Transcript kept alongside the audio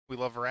We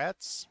love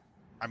rats.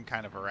 I'm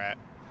kind of a rat.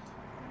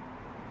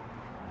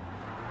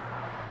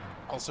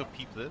 Also,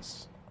 peep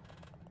this.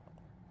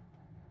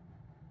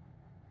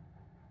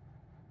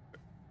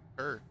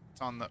 Her.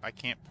 It's on the. I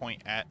can't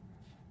point at.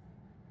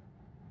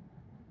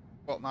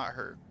 Well, not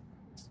her.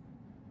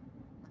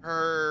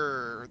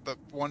 Her. The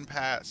one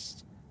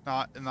past.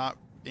 Not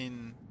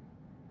in.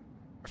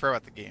 I forgot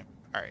about the game.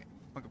 All right,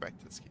 we'll go back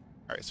to this game.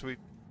 All right, so we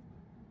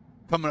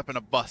coming up in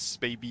a bus,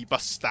 baby,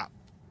 bus stop.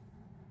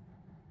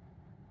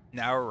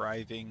 Now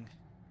arriving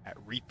at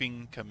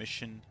Reaping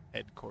Commission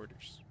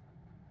headquarters.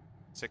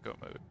 Sicko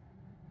mode.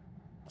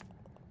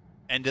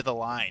 End of the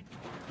line.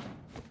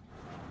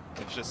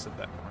 I just said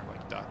that more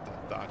like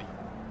dotty.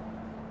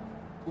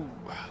 Ooh,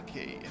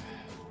 okay.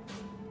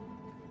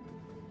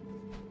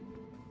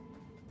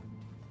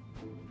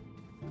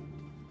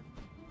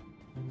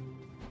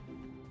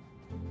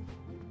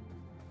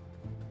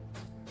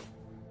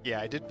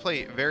 Yeah, I did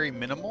play very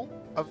minimal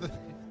of the.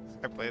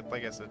 I played,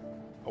 like I said,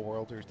 a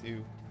world or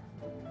two,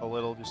 a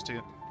little, just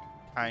to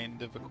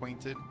kind of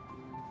acquainted.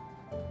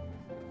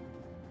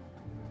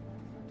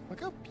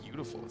 Look how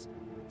beautiful this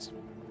is.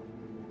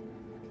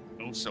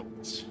 No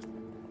souls,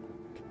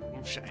 no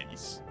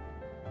shinies.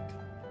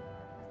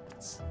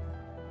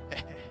 I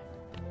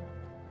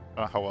don't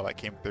know how well that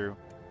came through.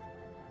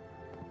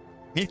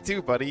 Me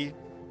too, buddy.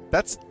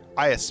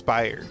 I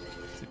aspire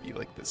to be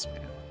like this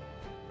man.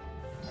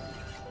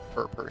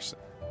 Per person.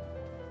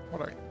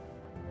 What are you?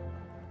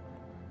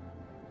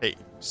 Hey,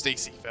 stay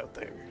safe out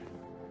there.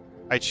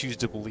 I choose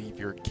to believe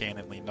you're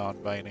canonly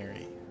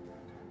non-binary.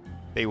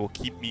 They will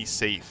keep me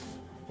safe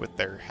with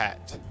their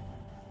hat.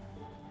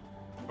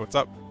 What's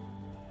up?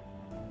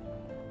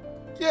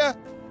 Yeah.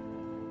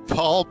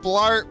 Paul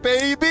Blart,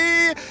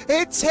 baby!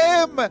 It's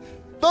him!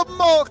 The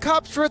Mall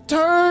Cop's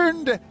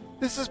returned!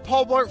 This is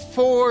Paul Blart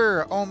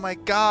 4! Oh my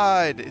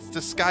god! It's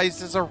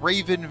disguised as a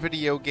Raven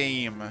video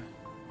game.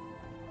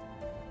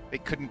 They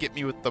couldn't get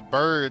me with the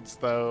birds,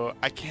 though.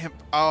 I can't...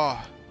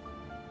 Oh.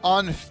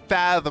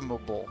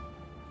 Unfathomable.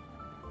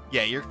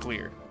 Yeah, you're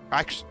clear.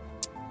 Actually...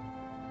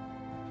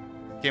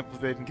 Can't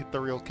believe they didn't get the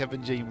real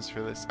Kevin James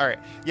for this. Alright.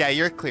 Yeah,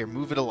 you're clear.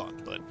 Move it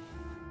along, bud.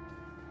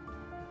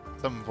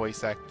 Some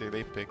voice actor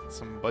they picked.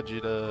 Some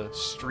budget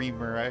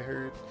streamer, I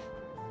heard.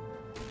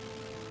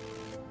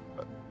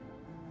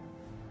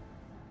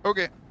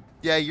 Okay.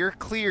 Yeah, you're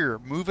clear.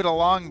 Move it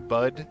along,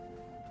 bud.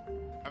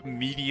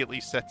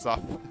 Immediately sets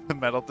off the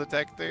metal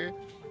detector.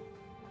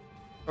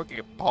 Okay,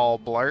 Paul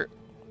Blart.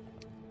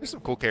 There's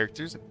some cool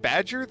characters.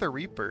 Badger the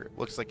Reaper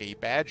looks like a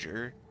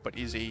badger, but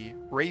is a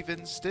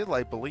raven still,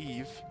 I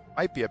believe.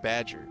 Might be a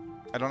badger.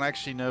 I don't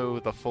actually know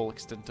the full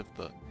extent of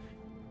the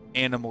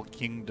animal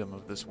kingdom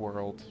of this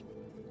world.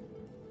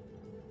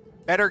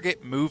 Better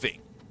get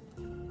moving.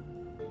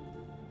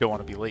 Don't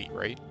want to be late,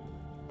 right?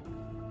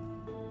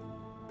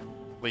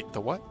 Late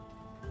to what?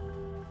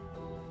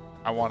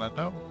 I want to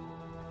know.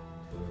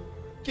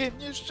 Can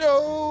you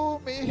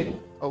show me?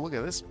 Oh, look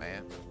at this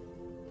man.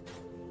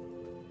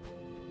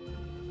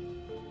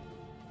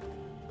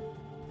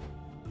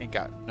 Ain't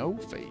got no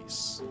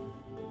face.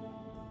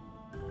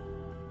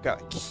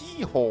 Got a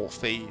keyhole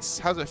face.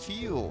 How's it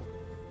feel?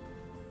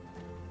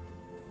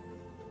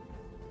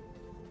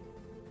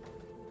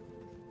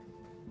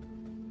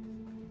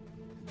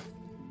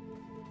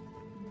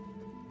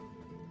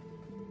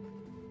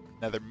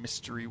 Another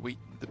mystery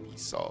waiting to be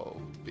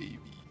solved, baby.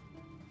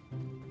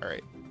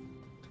 Alright.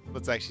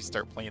 Let's actually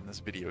start playing this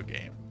video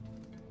game.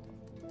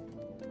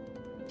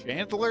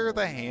 Chandler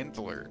the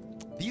Handler.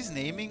 These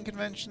naming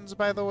conventions,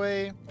 by the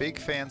way, big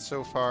fan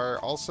so far.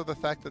 Also the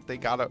fact that they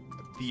got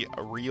the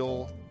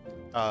real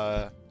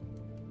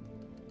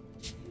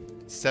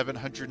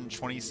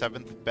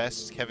 727th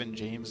best Kevin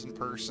James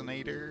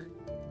impersonator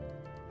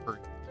for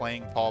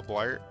playing Paul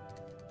Blart.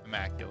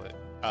 Immaculate.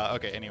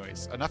 Okay,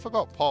 anyways, enough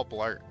about Paul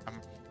Blart. I'm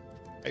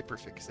hyper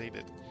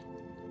fixated.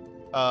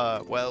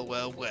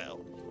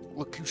 Well.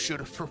 Look who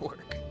showed up for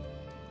work.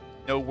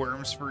 No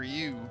worms for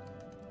you.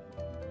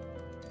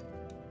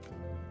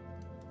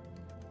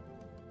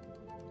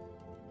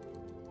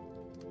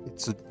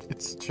 It's a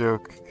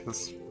joke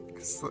because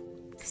the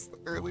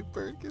early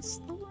bird gets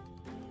the worm.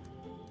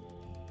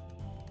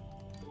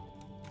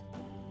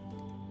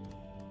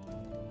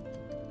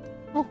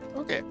 Oh,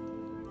 okay.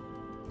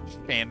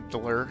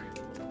 Chandler.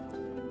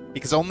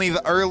 Because only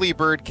the early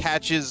bird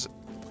catches.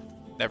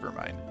 Never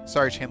mind.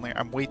 Sorry, Chandler.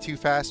 I'm way too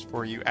fast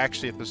for you.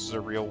 Actually, if this is a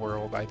real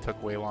world, I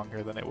took way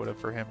longer than it would have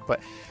for him. But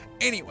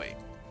anyway,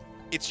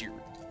 it's your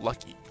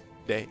lucky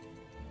day.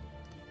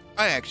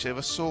 I actually have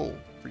a soul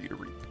for you to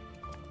reap.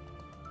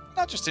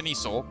 Not just any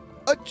soul,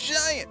 a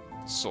giant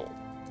soul.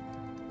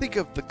 Think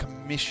of the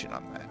commission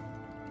on that.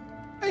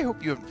 I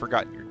hope you haven't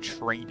forgotten your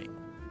training.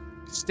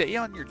 Stay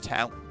on your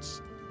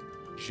talents.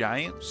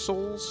 Giant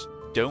souls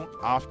don't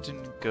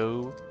often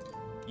go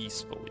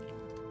peacefully.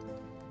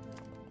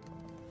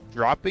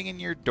 Dropping in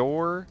your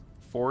door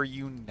for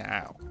you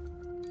now.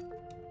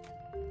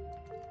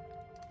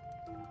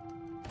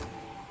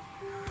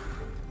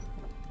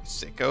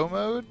 Sicko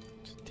mode?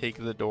 Take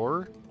the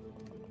door?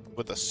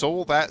 With a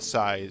soul that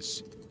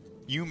size,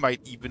 You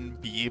might even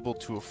be able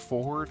to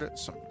afford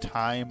some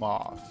time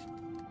off.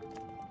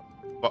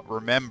 But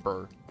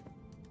remember,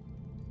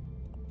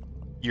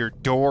 your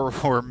door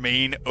will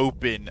remain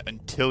open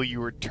until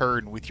you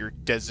return with your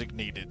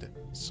designated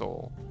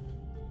soul.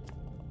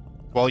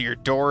 While your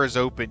door is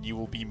open, you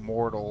will be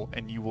mortal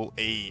and you will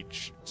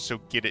age, so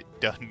get it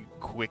done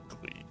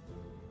quickly.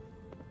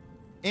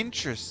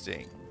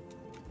 Interesting.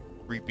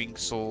 Reaping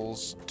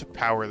souls to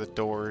power the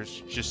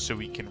doors just so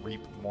we can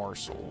reap more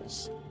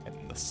souls.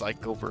 And the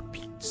cycle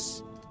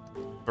repeats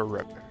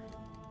forever.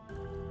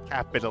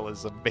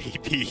 Capitalism,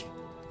 baby.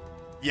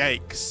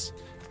 Yikes.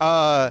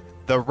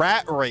 The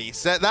rat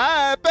race. Baby,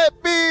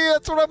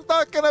 that's what I'm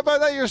talking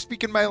about. Now you're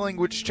speaking my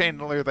language,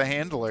 Chandler the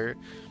Handler.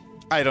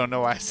 I don't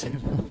know why I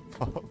said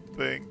the whole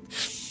thing.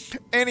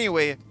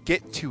 Anyway,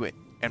 get to it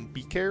and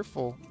be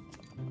careful.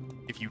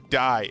 If you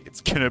die,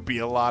 it's gonna be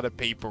a lot of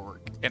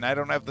paperwork, and I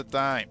don't have the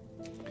time.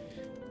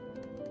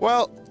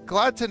 Well,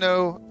 glad to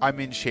know I'm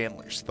in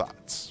Chandler's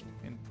thoughts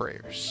and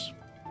prayers.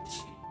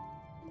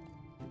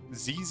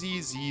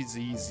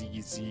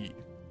 ZZZZZZ.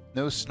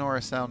 No snore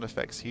sound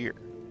effects here.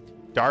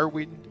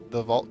 Darwin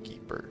the Vault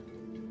Keeper.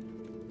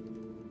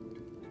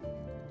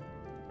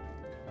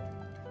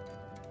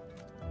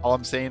 All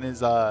I'm saying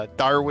is,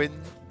 Darwin,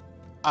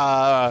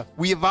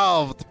 we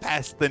evolved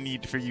past the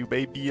need for you,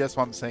 baby. That's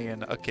what I'm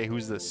saying. Okay,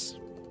 who's this?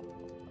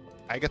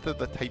 Agatha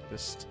the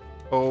Typist.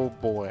 Oh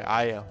boy,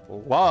 I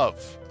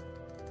love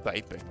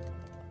typing.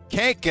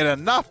 Can't get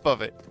enough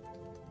of it.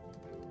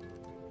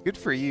 Good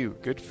for you.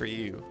 Good for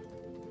you.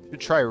 Should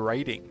try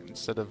writing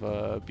instead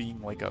of being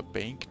like a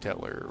bank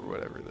teller or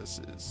whatever this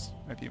is.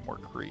 Might be a more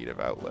creative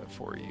outlet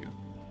for you.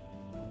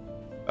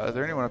 Is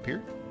there anyone up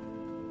here?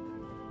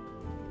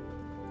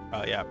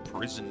 Yeah,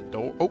 prison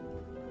door. Oh.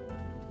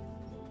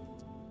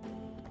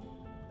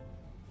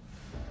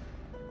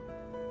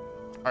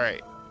 All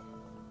right.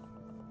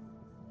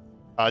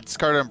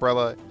 Discard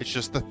umbrella. It's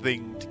just the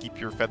thing to keep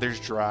your feathers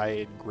dry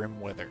in grim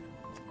weather.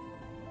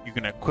 You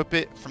can equip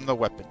it from the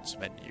weapons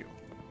menu.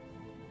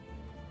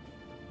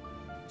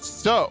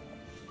 So,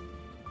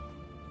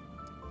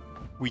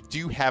 we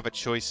do have a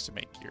choice to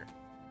make here.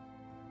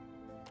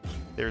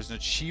 There's an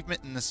achievement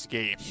in this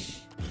game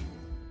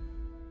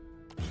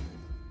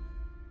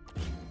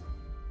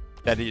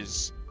that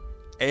is,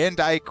 and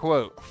I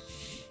quote,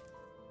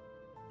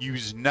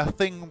 use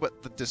nothing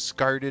but the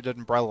discarded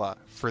umbrella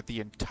for the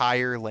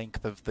entire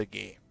length of the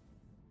game.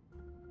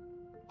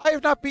 I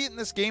have not beaten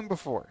this game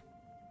before.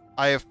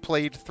 I have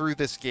played through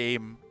this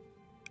game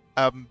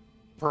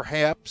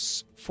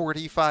perhaps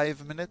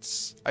 45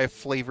 minutes. I have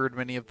flavored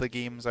many of the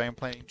games I am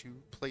planning to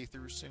play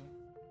through soon.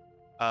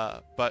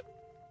 But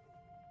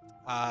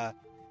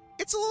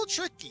it's a little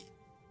tricky.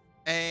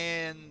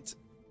 And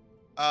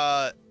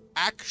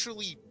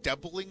actually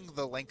doubling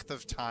the length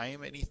of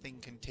time anything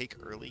can take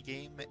early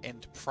game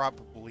and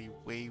probably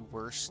way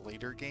worse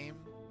later game.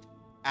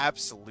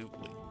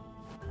 Absolutely.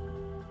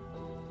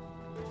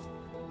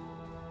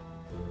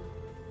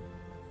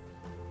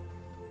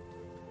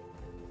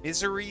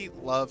 Misery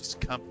loves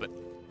company,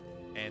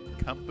 and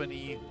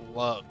company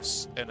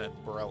loves an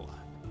umbrella.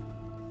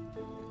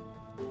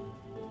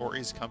 Or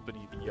is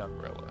company the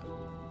umbrella?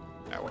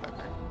 Ah,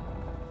 whatever.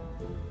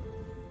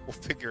 We'll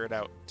figure it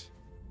out.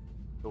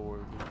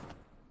 Door.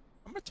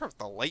 I'm gonna turn off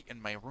the light in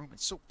my room.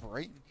 It's so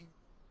bright in here.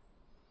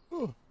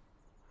 Oh.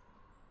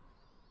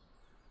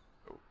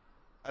 Oh,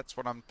 that's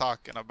what I'm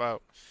talking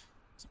about.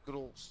 It's a good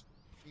old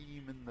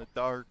stream in the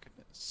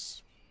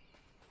darkness.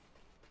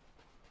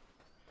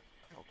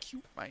 How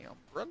cute my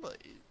umbrella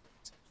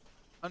is.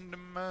 Under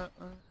my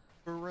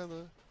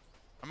umbrella.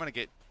 I'm gonna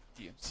get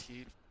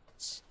DMC'd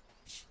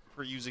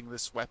for using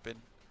this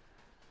weapon.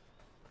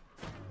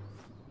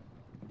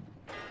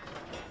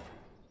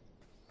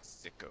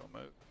 Sicko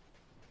mode.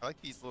 I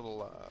like these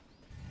little,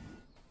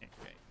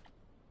 okay.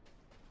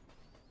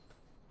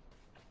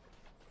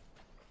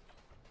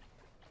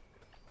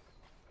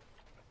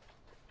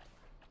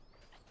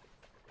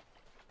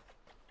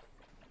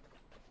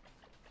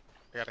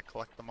 I gotta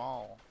collect them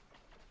all.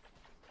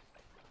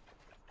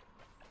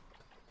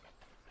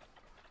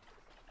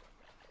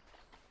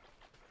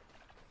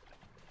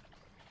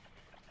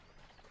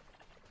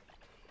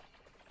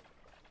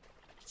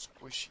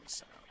 Squishy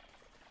sound.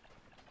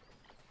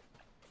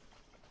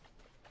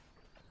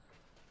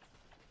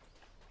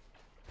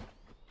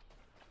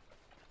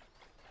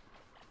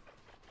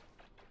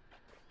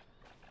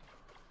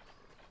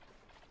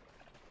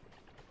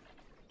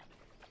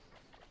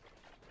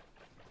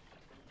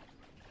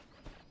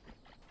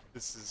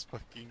 This is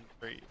fucking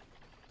great.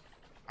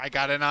 I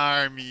got an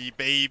army,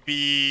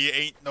 baby.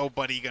 Ain't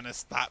nobody gonna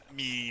stop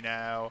me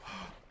now.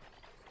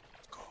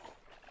 Let's go.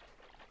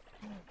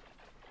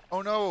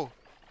 Oh no.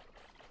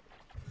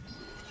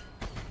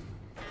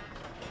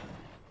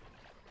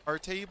 Our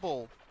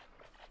table.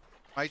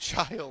 My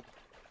child.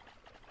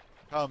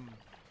 Come.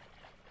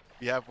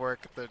 We have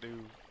work to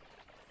do.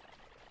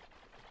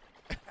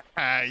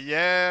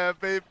 Yeah,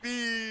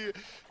 baby.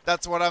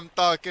 That's what I'm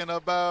talking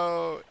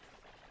about.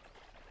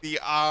 The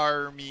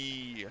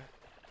army.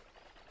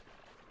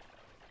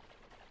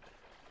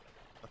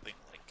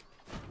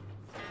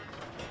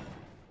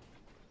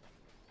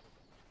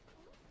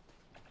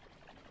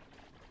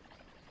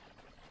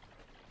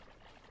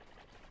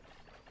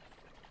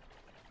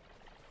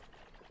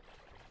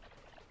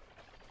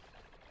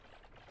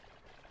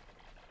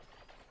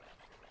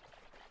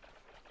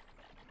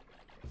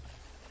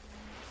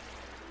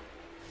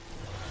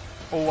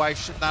 Oh, I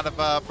should not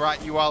have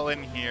brought you all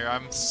in here.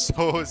 I'm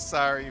so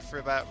sorry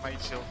for that, my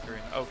children.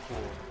 Oh, cool.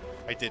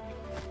 I didn't.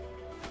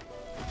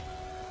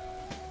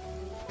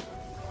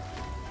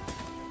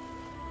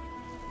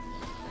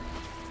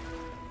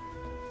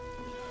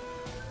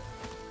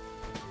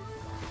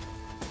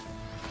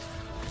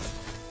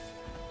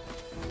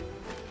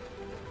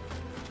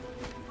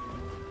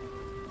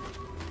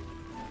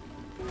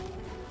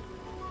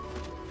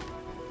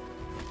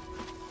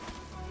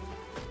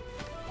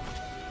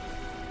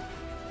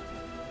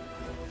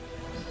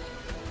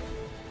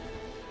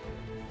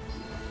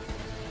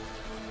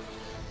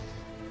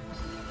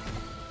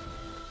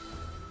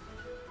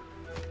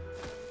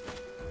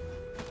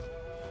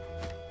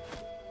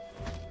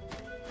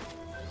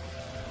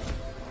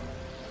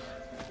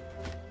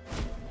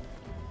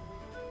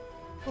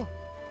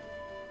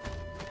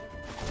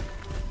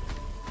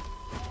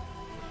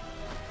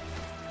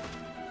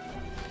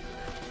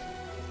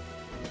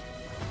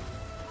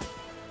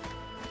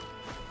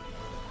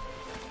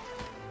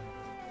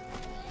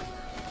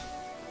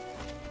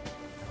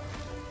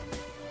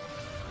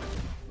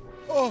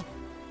 Oh!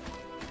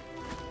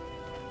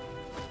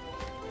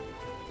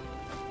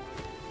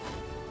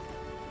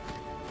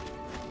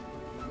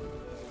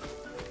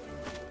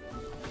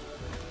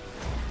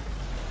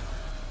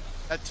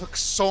 That took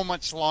so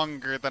much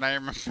longer than I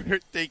remember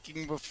it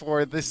taking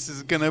before. This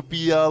is gonna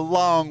be a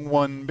long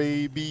one,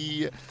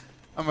 baby.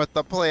 I'm gonna have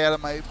to play out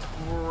of my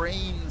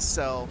brain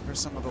cell for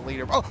some of the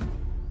later. Oh!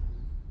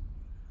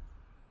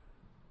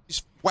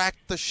 Just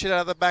whacked the shit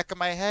out of the back of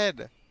my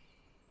head.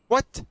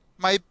 What?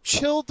 My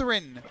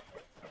children!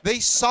 They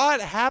saw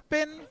it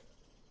happen?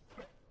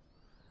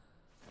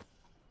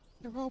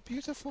 They're all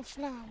beautiful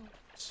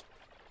flowers.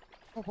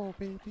 Oh,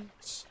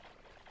 babies.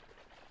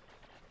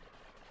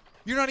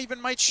 You're not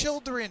even my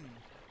children!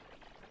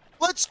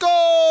 Let's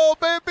go,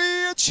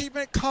 baby!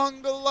 Achievement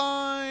conga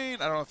line!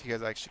 I don't know if you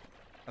guys actually...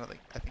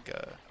 I think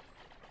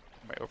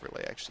my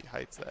overlay actually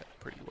hides that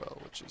pretty well,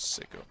 which is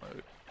sicko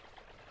mode.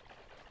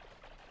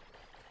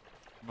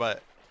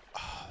 But,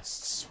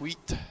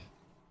 sweet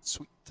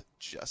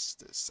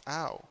justice.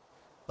 Ow.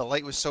 The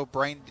light was so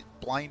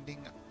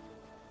blinding,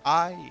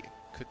 I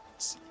couldn't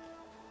see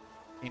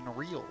in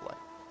real life.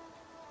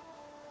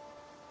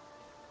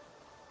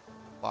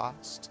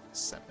 Lost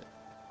cemetery.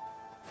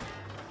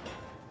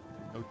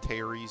 No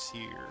Terry's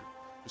here.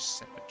 Just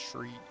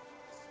cemetery.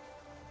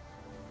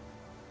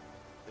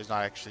 There's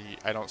not actually...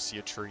 I don't see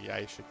a tree.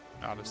 I should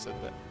not have said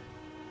that.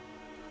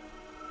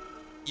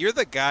 You're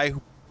the guy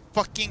who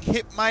fucking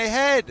hit my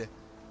head!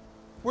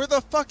 Where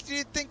the fuck do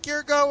you think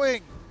you're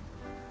going?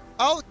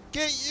 I'll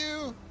get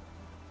you!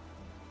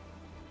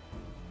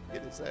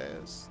 Get his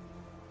ass.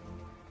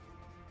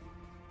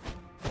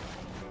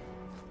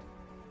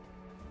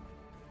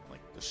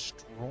 Like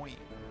destroying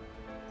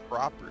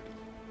property.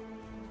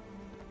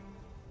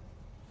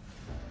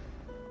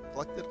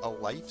 Collected a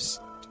life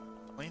seed.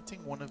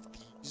 Planting one of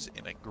these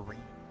in a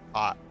green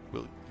pot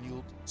will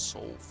yield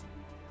soul food,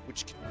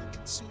 which can be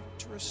consumed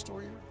to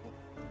restore your health.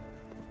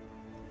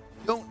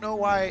 Don't know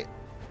why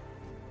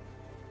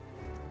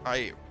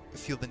I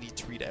feel the need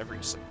to read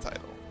every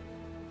subtitle,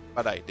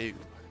 but I do.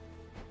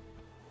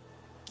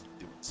 Keep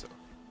doing so.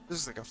 This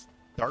is like a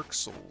Dark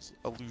Souls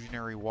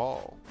illusionary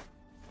wall.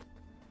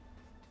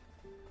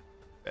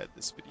 Bad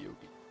this video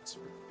game is for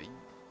babies.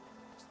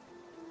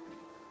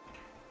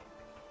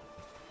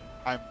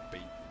 I'm a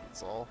baby,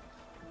 that's all.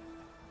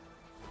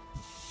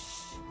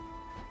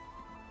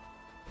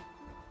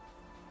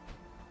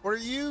 What are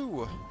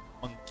you,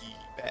 monkey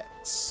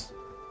bats?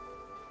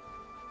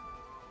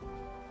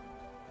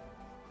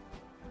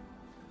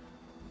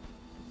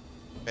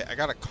 Okay, I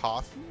got a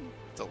coffee.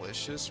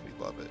 Delicious. We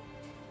love it.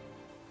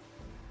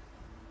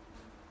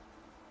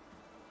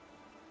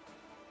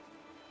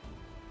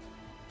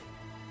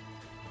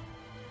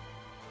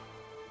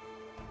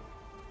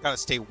 Gotta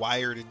stay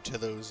wired into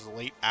those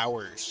late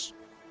hours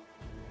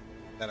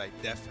that I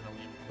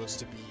definitely am supposed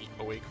to be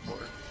awake for.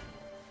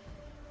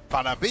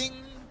 Bada bing!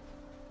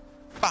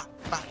 Ba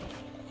ba!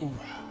 Ooh.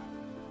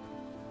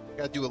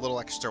 Gotta do a little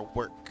extra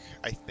work,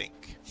 I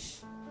think.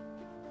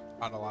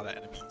 On a lot of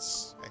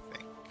enemies, I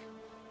think.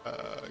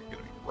 Gonna be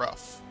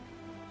rough.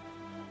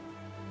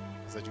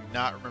 Because I do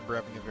not remember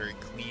having a very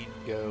clean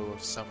go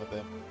of some of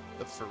them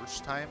the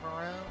first time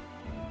around.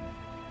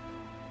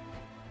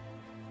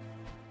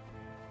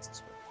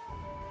 This way.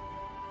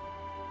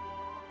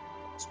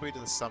 This way to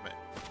the summit.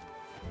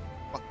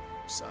 Fuck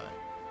you, son.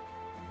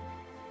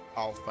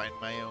 I'll find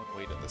my own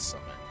way to the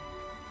summit.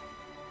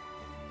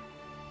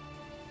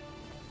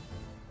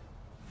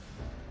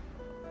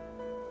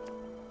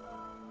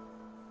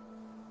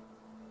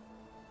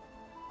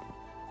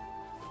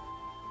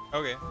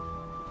 Okay.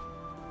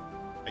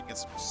 I get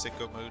some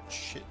sicko mode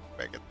shit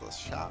back at the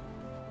shop.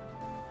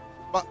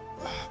 Bark.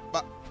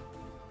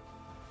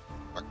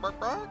 I'm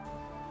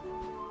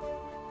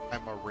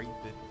a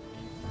raven.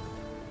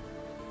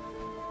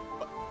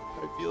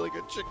 I feel like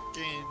a chicken,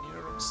 you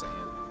know what I'm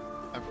saying?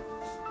 I'm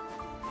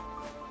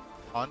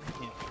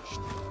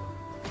unhinged.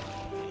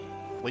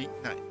 Late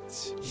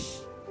night.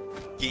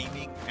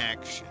 gaming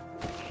action.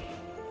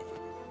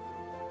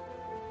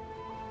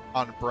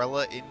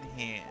 Umbrella in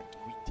hand,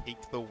 we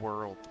take the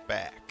world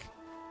back.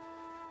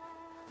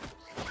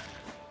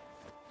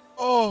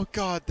 Oh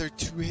god, they're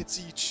 2 hits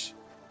each.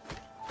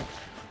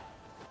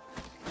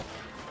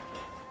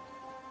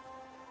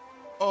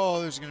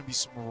 Oh, there's gonna be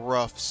some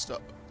rough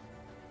stuff.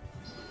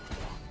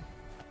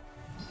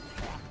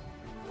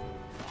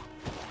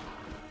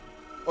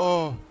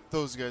 Oh,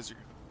 those guys are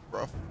gonna be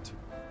rough too.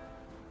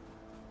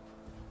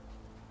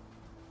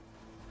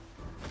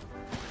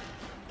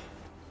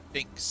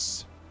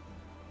 Thanks.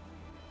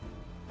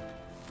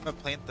 I'm gonna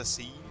plant the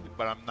seed,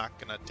 but I'm not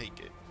gonna take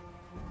it.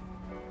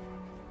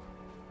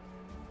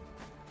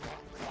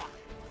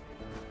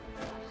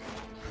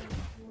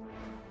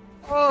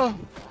 Oh!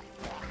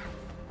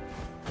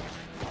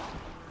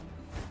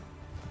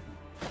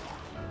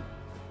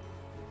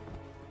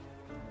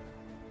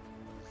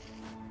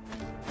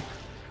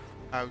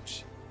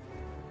 Ouch.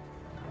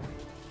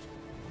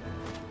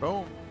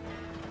 Boom.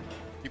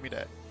 Give me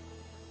that.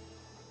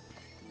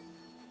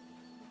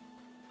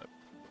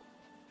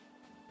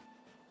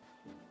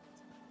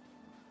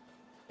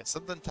 Yeah,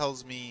 something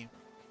tells me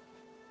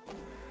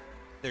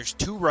there's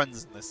 2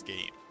 runs in this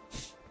game.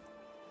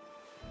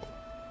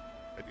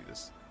 I do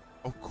this.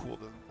 Oh, cool.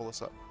 Doesn't pull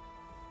us up.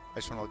 I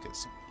just want to look at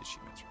some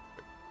achievements real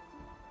quick.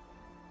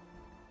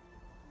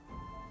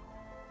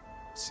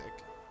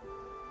 Sick.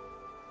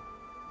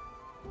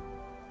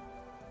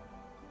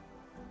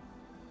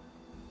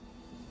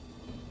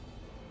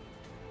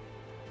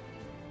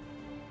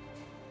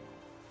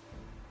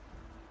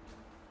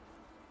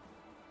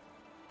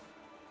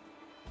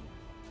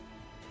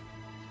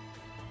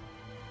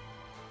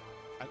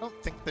 I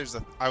don't think there's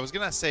a... I was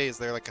gonna say, is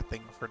there like a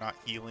thing for not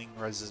healing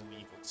Resident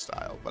Evil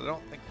style, but I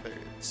don't think there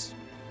is.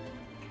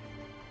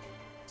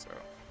 So...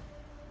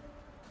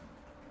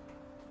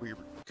 we're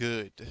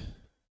good.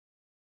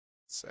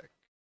 Sick.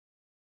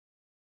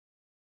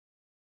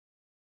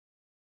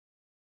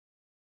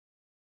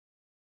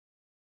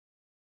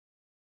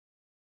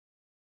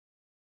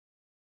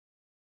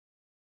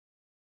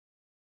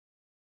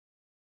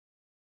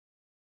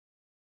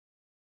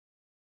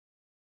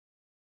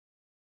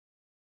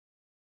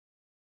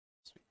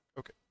 Sweet.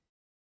 Okay.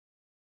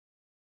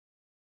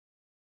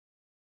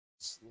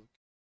 Let's look at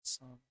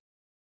some...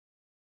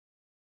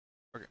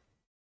 Okay.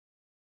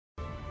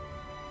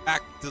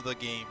 Back to the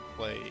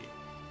gameplay.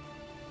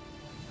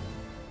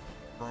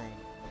 Boom.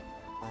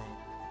 Boom.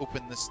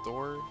 Open this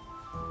door.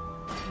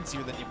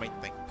 Easier than you might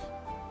think.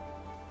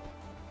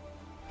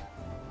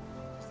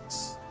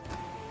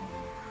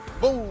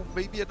 Boom!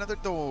 Maybe another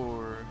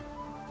door.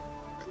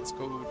 Okay, let's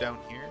go down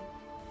here.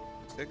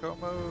 Sicko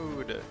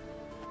mode.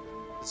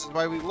 This is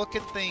why we look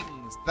at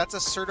things. That's a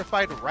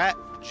certified rat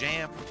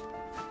jam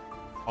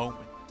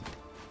moment.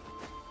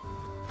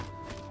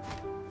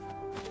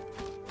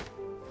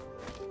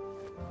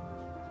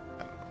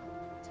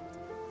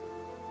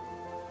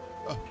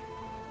 Oh.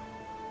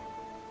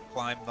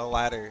 Climb the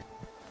ladder.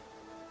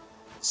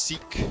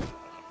 Seek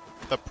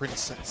the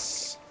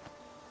princess.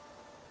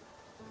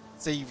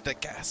 Save the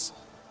castle.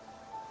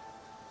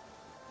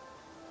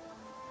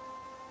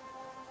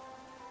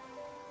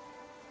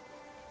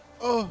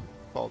 Oh,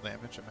 fall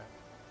damage, I'm at.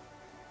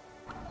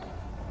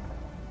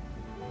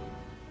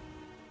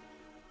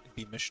 It'd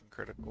be mission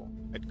critical.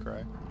 I'd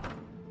cry.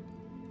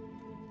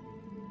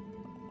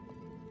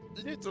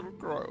 Little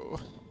crow.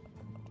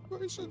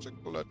 Why such a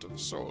glut of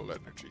soul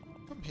energy?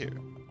 Come here,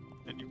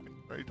 and you can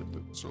trade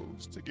the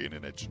souls to gain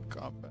an edge in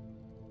combat.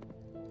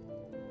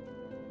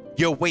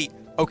 Yo, wait.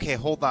 Okay,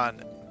 hold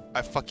on.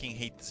 I fucking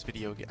hate this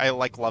video game. I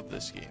love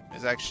this game.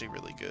 It's actually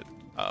really good.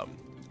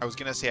 I was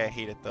gonna say I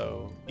hate it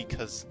though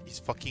because he's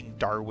fucking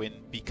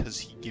Darwin, because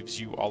he gives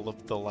you all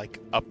of the like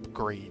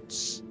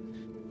upgrades,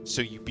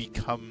 so you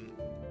become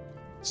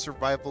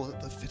survival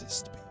of the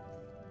fittest.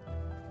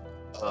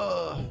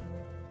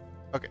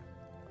 Okay.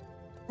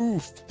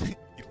 Oof.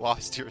 You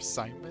lost your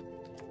assignment.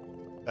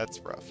 That's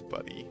rough,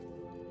 buddy.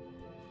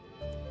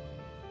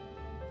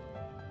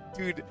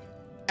 Dude,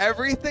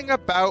 everything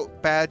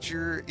about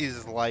Badger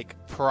is like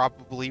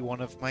probably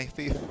one of my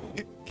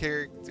favorite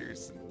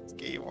characters in this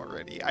game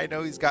already. I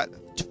know he's got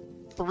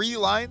 3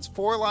 lines,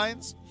 4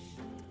 lines.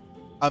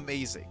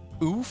 Amazing.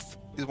 Oof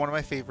is one of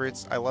my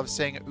favorites. I love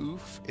saying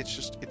oof.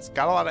 It's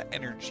got a lot of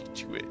energy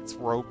to it. It's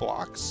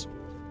Roblox.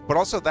 But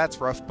also that's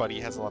rough, buddy.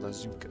 It has a lot of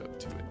Zuko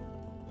to it.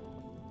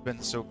 Been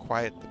so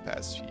quiet the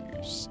past few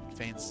years.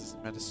 Advances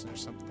in medicine or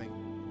something.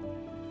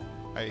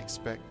 I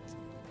expect.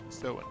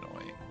 So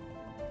annoying.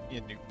 A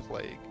new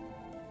plague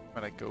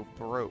when I go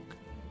broke.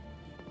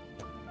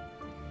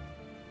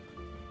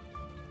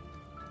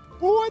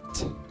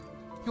 What?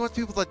 You want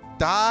people to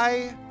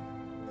die?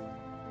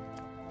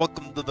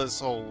 Welcome to the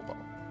soul.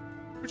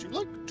 Would you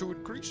like to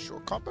increase your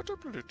combat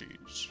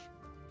abilities?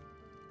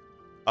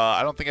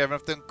 I don't think I have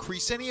enough to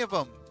increase any of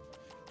them.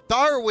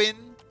 Darwin,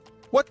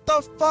 what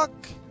the fuck?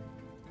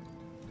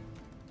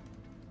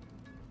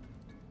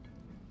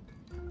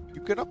 You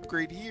can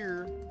upgrade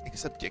here,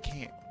 except you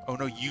can't. Oh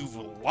no, you've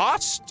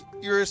lost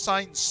your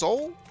assigned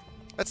soul?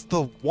 That's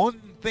the one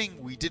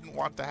thing we didn't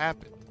want to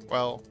happen.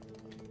 Well,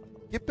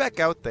 get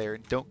back out there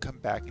and don't come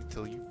back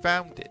until you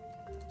found it.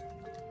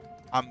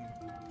 I'm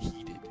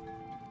heated.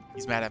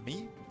 He's mad at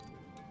me?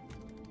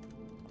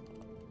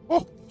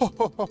 Oh, ho,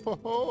 ho, ho, ho,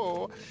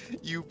 ho.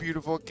 You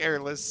beautiful,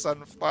 careless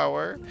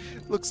sunflower.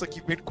 Looks like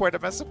you've made quite a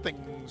mess of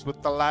things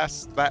with that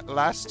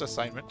last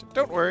assignment.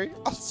 Don't worry,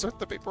 I'll sort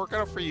the paperwork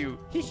out for you.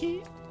 Hee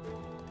hee.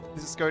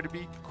 This is going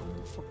to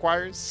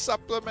requires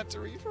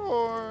supplementary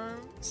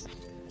forms.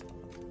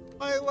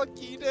 My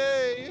lucky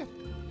day.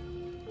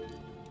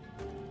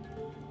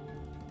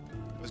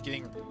 I was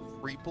getting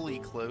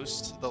creepily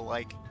close to the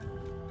like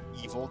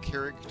evil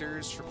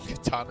characters from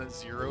Katana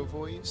Zero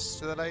voice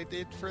that I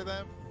did for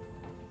them,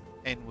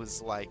 and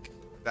was like,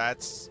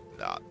 that's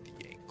not the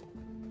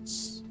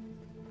angles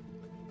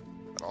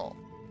at all.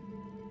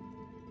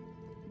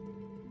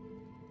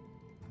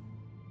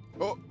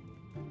 Oh.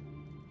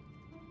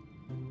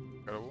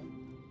 Oh.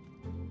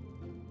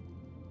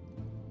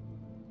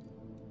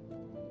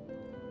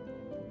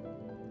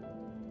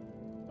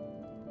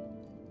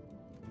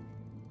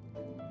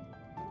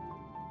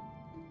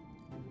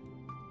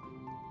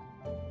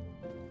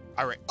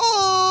 All right.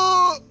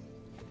 Oh!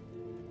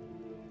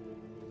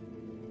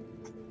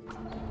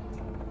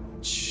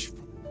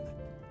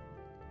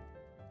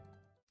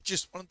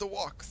 Just wanted to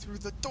walk through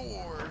the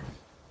door.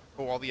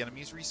 Oh, all the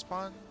enemies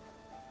respawn?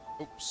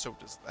 Oh, so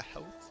does the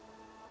health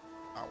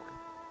power.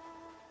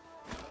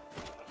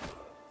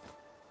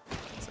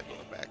 Let's go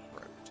the back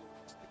road.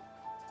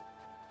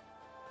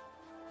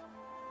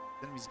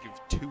 Enemies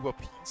give 2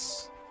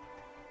 apiece.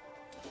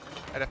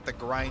 I'd have to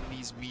grind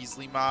these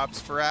Weasley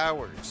mobs for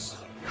hours.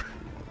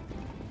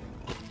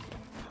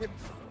 Get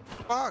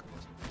fucked.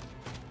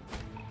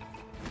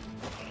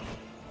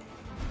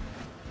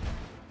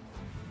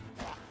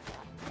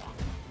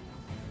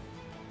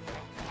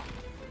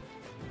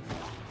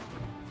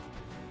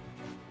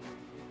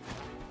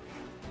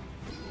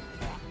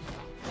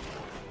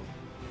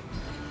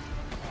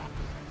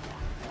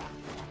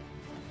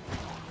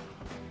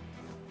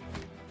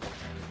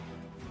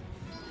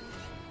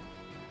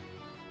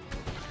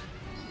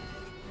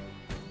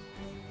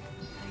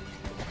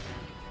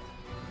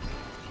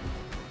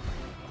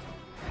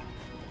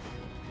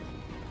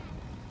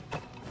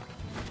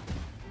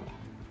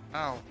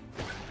 Ow.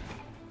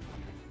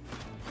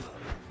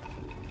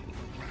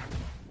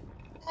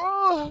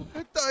 Oh,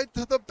 I died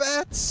to the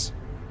bats.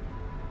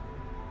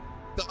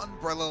 The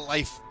umbrella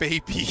life,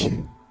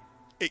 baby.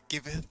 It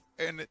giveth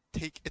and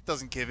it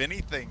doesn't give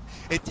anything.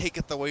 It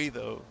taketh away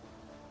though.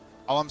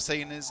 All I'm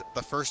saying is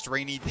the first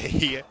rainy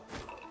day,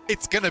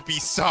 it's gonna be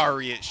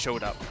sorry it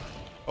showed up.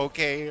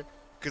 Okay?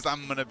 Because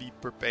I'm gonna be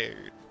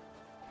prepared.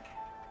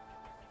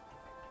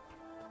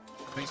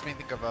 Makes me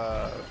think of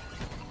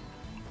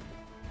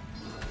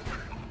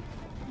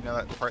you know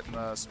that part in the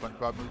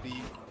SpongeBob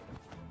movie?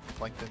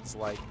 Plankton's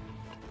like,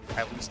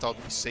 at least I'll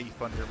be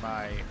safe under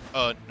my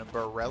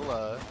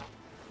umbrella.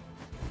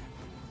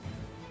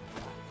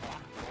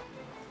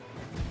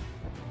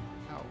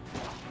 Ow.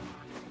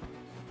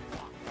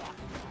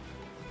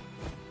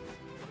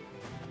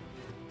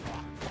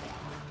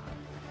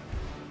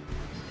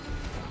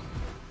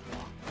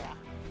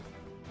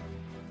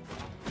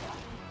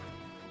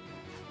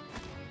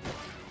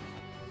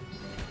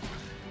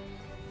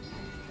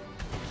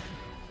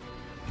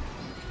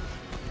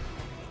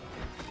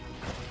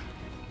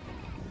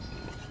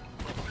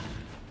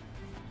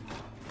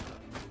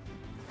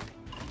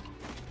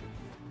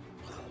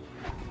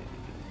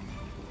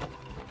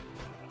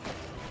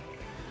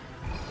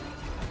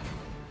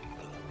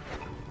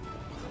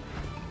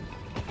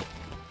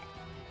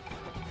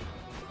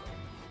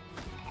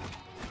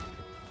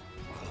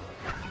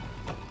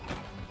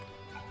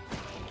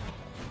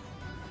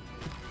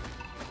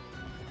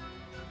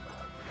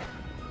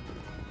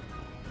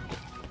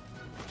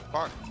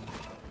 Fuck.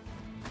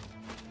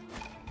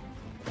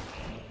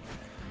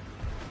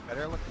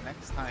 Better luck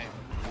next time,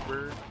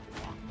 Uber.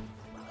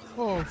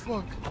 Oh,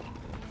 fuck.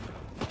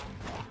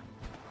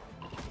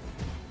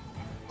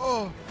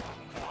 Oh.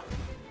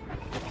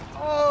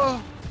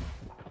 Oh.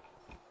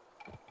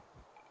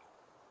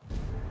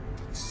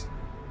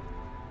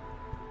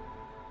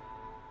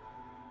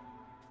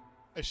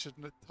 I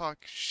shouldn't have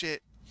talked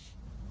shit.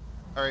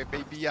 Alright,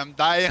 baby, I'm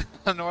dying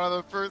on one of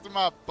the first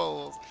mob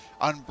pulls.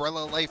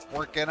 Umbrella life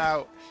working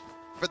out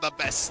for the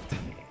best.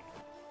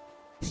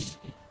 That's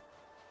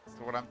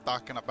what I'm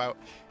talking about.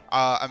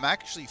 I'm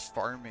actually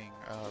farming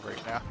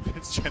right now.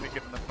 Just trying to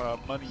get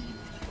enough money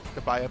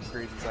to buy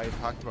upgrades as I had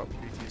talked about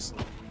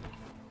previously.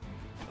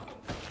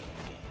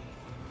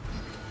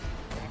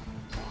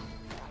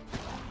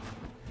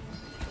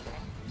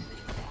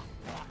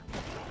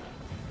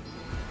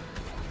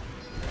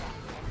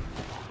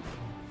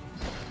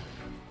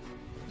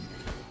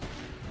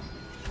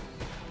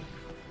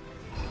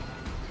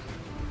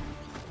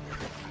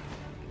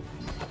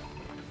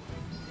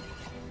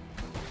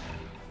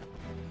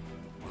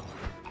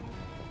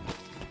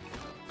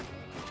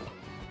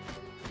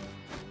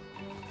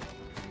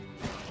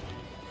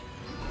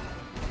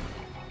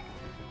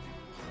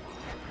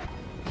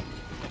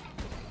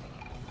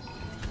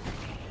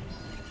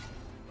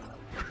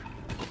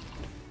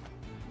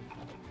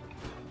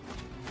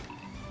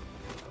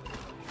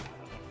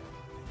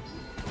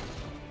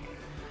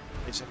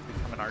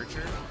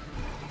 archer.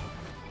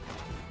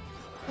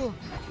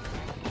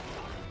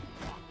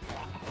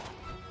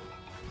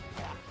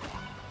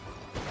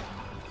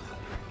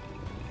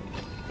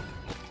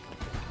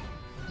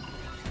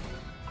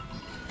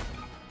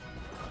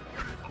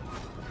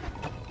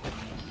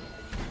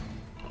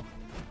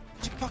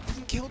 He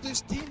fucking killed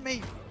his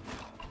teammate.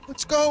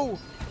 Let's go!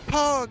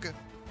 Pog!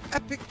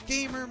 Epic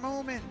gamer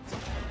moment!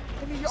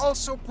 And he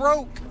also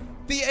broke!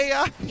 The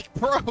AI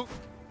broke!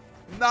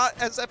 Not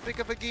as epic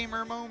of a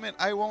gamer moment,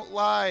 I won't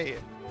lie.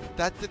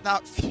 That did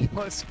not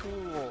feel as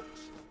cool.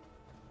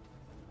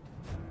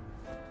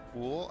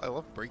 Cool, I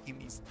love breaking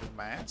these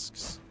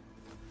masks.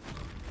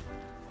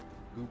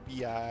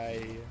 Goopy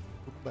eye.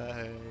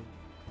 Goodbye.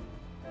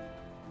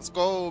 Let's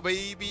go,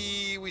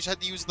 baby! We just had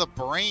to use the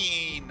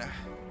brain.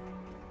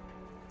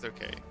 It's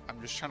okay.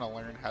 I'm just trying to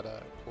learn how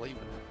to play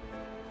with it.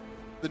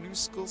 The new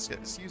skill set,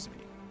 excuse me.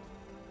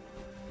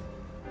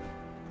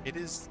 It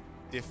is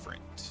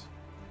different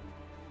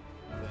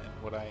than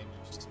what I am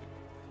used to.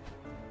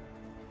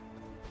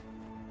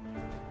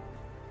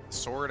 The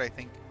sword, I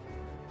think,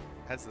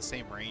 has the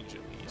same range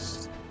at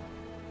least.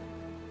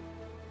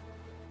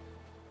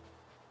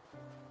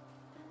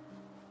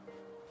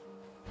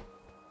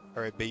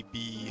 Alright,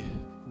 baby.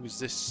 Who is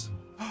this?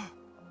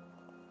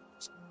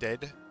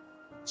 Stead?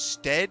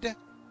 Stead?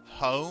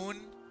 Hone?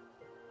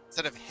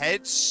 Instead of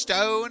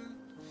headstone?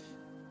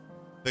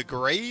 The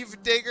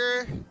grave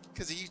digger?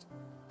 Because he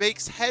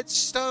makes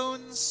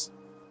headstones?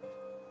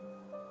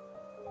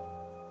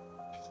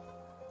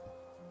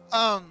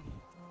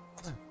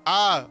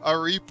 A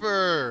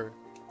reaper.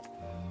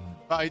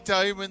 My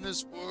time in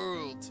this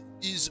world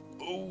is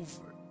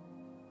over.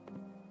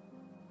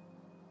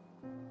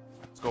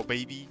 Let's go,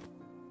 baby.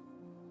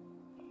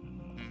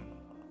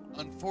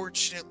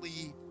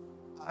 Unfortunately,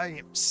 I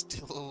am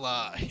still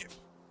alive.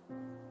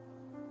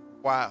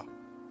 Wow.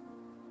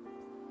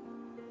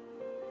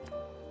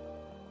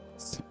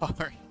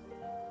 Sorry.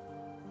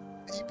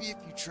 Maybe if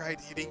you tried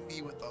hitting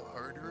me with a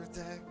harder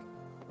attack.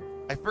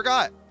 I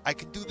forgot. I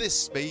can do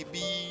this,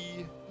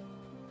 baby.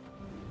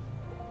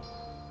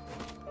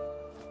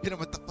 Hit him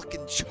with the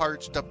fucking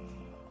charged up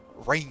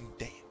rain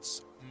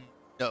dance.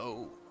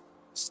 No.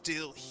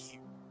 Still here.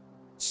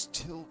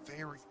 Still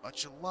very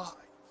much alive.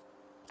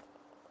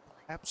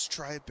 Perhaps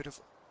try a bit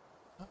of...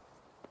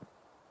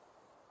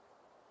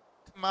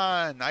 Come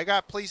on. I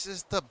got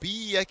places to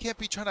be. I can't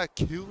be trying to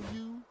kill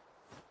you.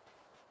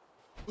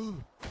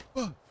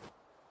 That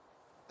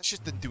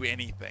shit didn't do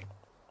anything.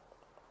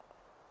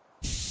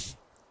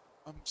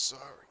 I'm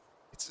sorry.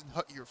 It's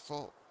not your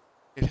fault.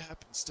 It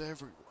happens to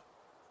everyone.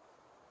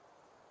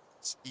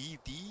 It's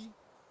ED?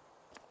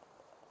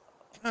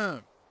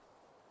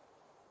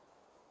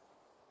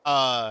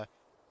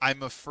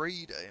 I'm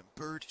afraid I am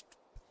burdened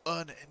with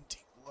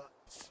unending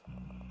life.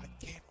 I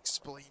can't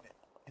explain it,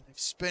 and I've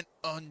spent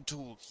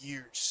untold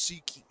years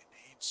seeking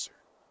an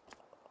answer.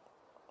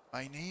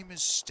 My name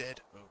is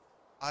Steadmo.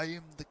 I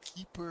am the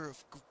keeper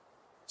of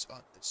gods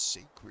on the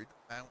sacred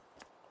mountain.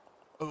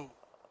 Oh,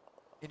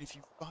 and if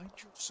you find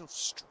yourself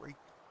straight,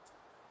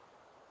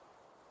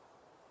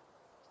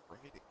 try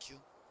to kill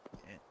me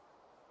again.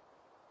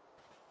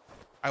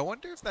 I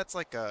wonder if that's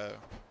like a...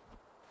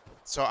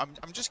 So I'm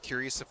just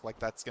curious if like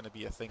that's gonna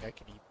be a thing I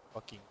can even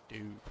fucking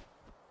do,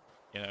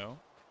 you know?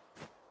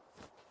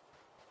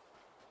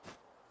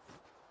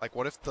 Like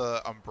what if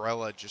the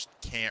umbrella just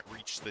can't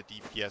reach the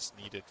DPS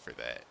needed for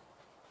that?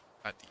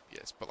 Not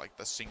DPS, but like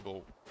the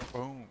single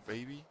boom,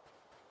 baby.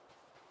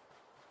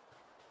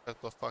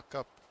 Shut the fuck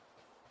up.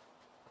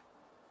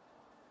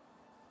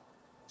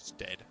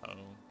 Stead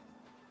home.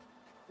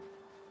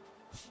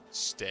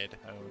 Stead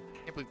home. I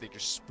can't believe they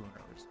just spoon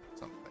or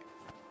something.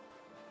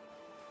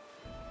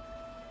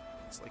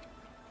 It's like...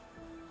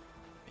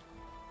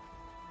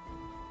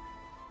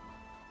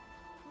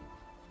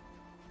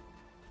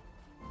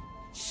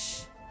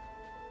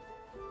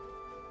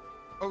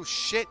 Oh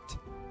shit!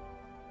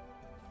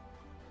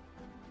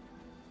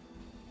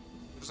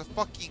 There's a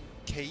fucking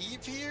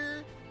cave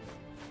here?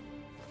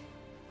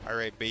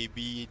 Alright,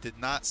 baby. Did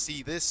not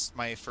see this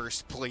my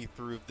first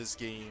playthrough of this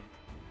game.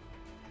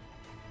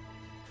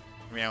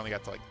 I mean, I only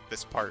got to like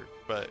this part,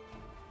 but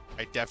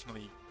I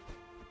definitely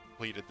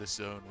completed this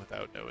zone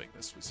without knowing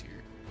this was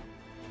here.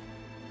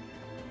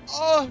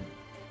 Oh!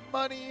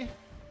 Money!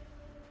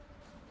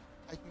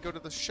 I can go to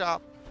the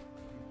shop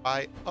and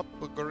buy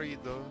upgrade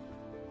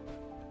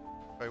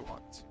if I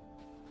want.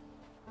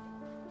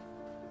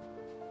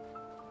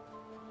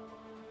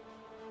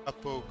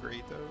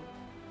 Upgrade though.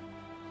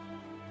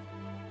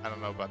 I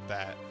don't know about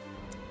that.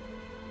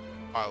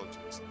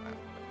 Apologies on that.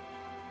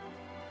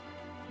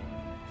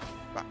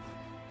 But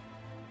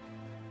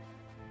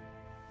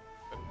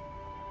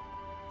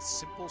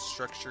simple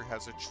structure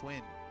has a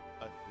twin.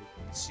 A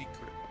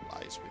secret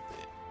lies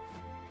within.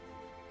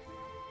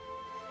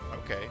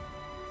 Okay.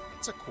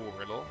 That's a cool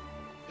riddle.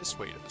 This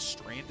way to the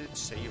stranded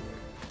sailor.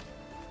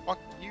 Fuck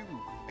you.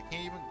 I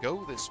can't even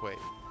go this way.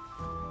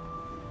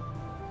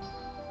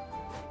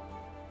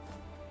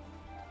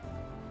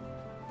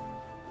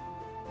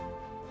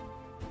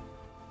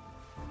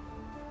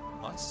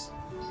 Unless...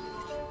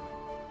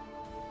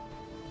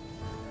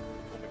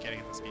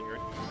 Let's get you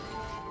ready.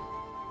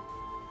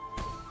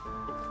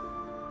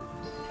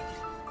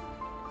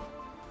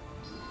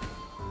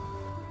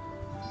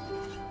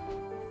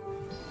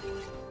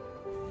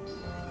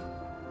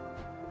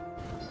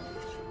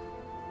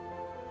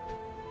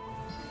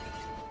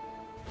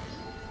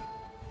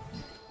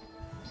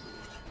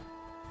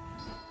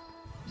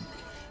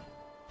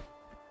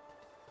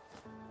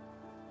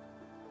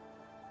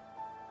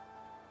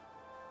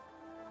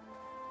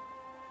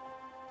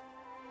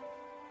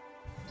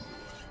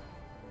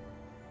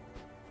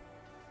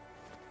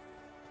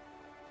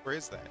 Where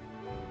is that?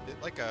 Is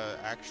it like a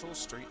actual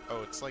street?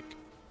 Oh, it's like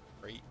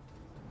right.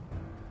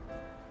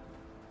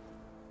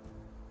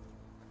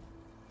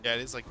 Yeah,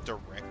 it is like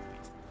directly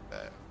through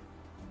that.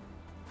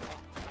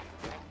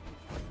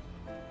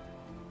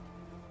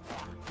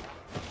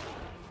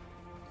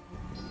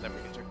 Then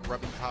we get your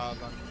rubbing pod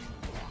on.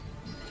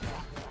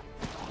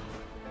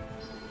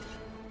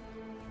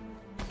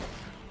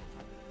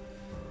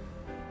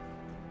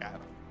 Got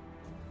him.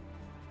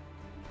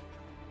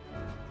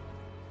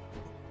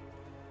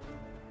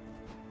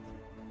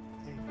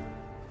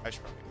 I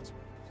should probably get this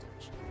one.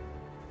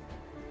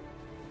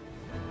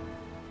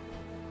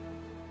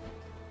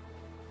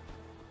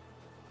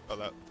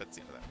 Oh, that's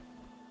the end of that.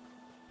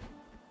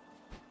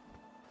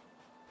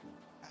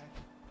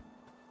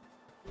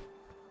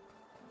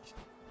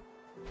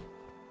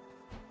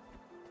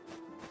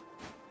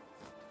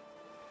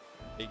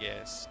 Big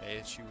ass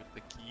statue with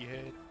the key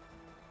head.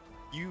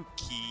 You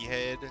key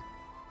head.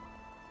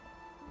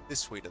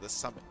 This way to the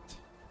summit.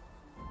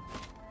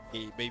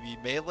 Hey, maybe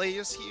Melee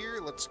is here?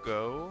 Let's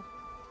go.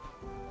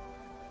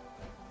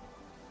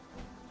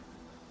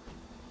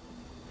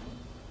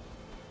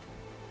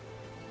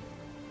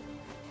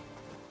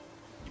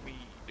 Give me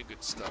the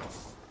good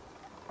stuff.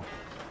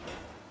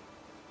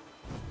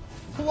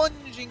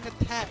 Plunging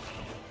attack.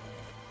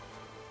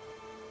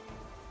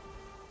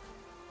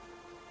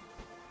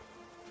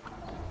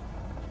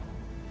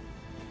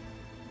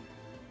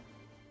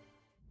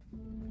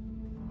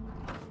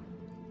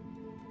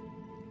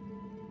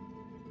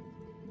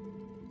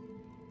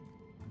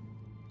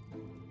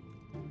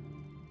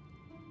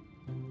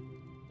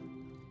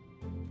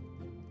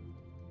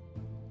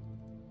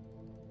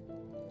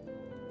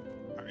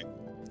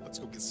 Let's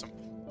go get some.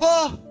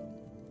 Oh!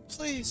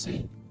 Please!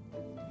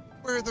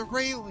 Where are the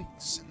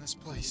railings in this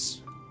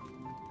place?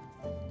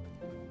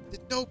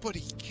 Did nobody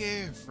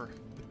care for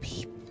the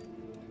people?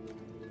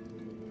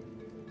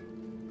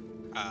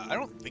 I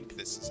don't think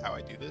this is how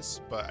I do this,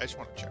 but I just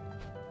want to check.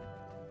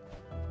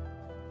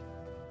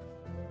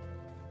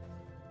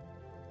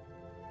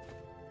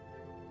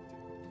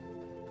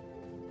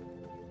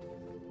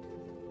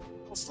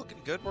 It's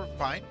looking good, we're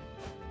fine.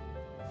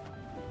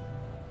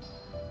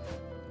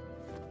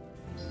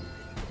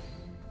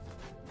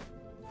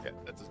 Yeah,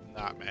 that does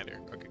not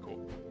matter. Okay, cool.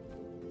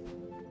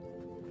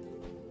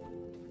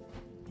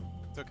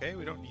 It's okay,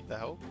 we don't need the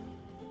help.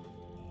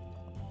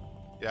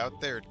 Get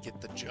out there and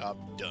get the job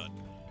done.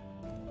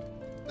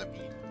 I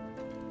mean,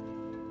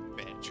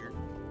 Badger.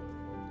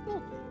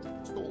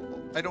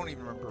 I don't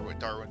even remember what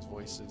Darwin's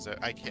voice is.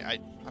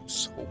 I'm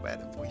so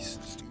bad at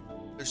voices, dude.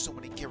 There's so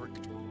many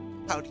characters.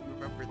 How do you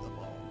remember them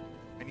all?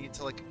 I need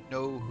to, like,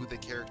 know who the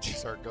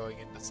characters are going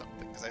into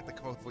something, because I have to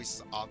come up with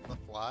voices on the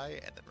fly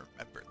and then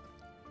remember them.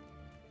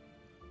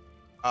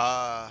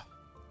 I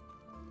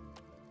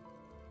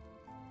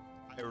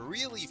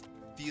really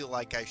feel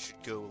like I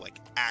should go, like,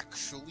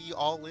 actually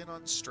all in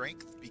on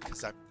strength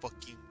because I'm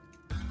fucking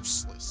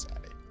useless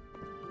at it.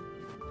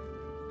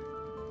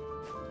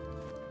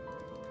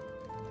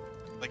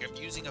 Like, I'm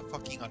using a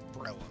fucking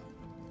umbrella.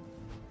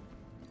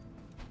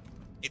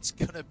 It's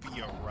gonna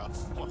be a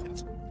rough one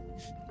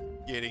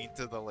getting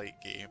to the late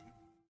game.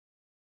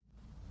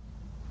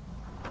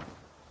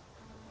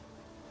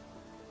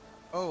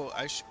 Oh,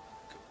 I should...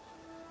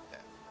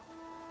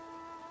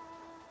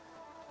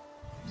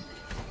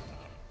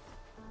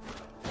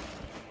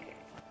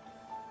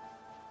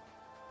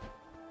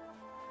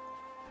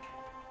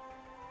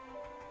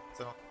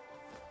 So,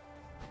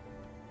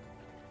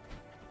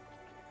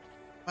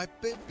 my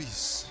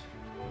babies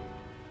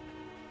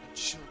and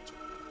children.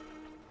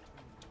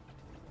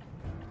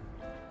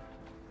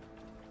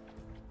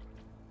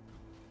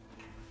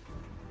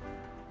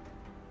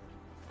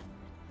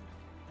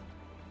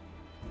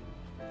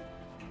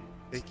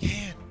 They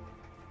can.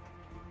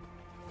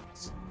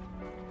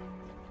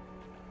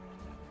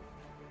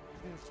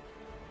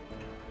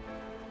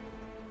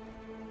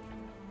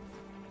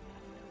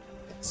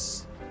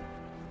 It's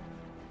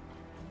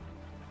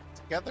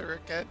together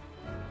again.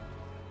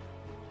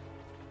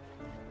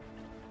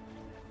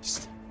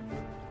 Just...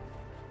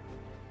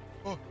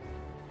 Oh.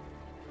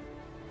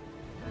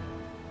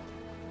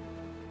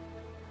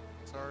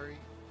 Sorry.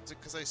 Is it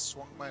because I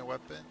swung my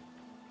weapon?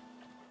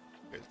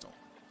 You guys don't.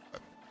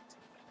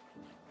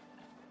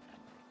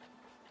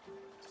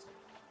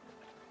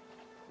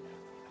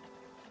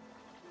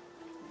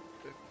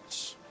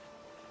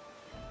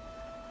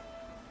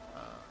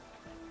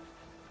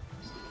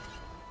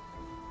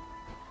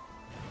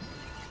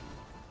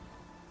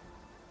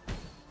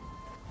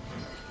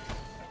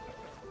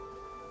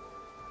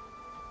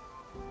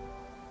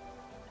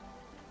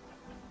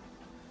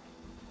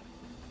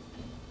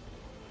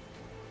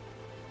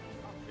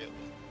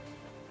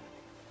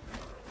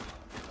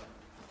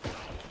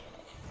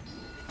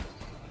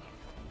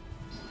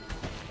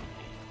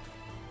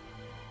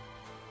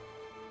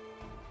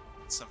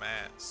 beat some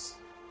ass.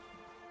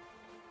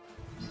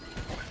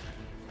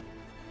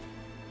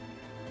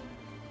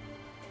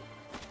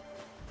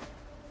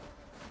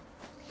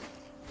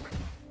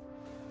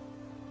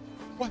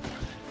 What?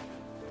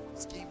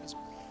 This game is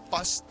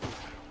busted.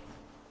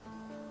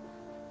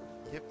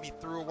 Hit me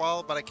through a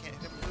wall, but I can't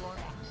hit through one.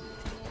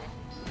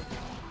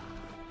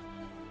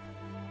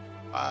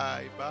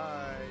 Bye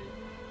bye.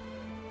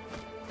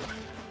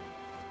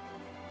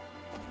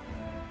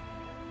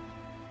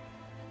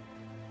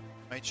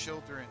 My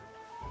children,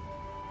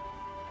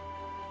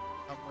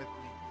 come with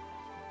me.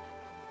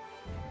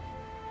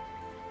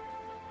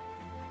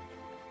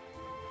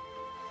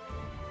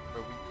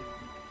 But we can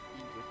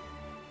be with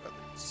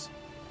others.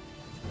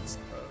 It's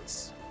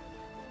us.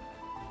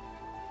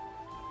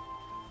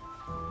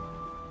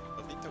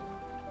 Lolito.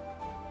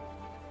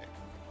 Okay.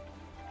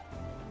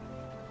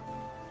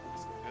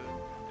 It's good.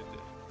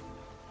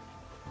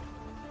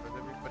 What's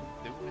everybody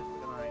doing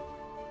tonight?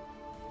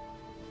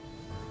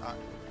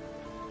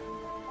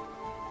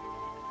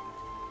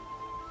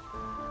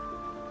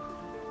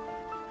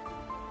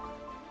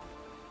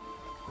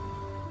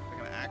 Like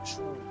an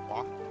actual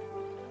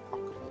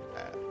walkable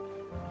path.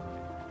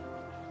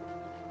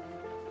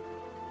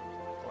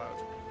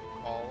 Allows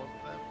all of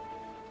them.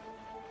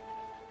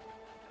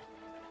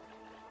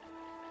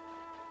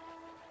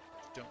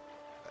 Don't do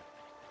that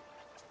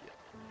yet.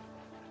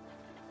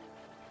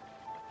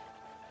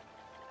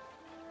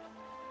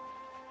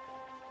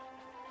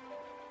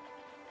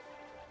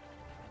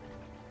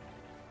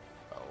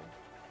 Oh.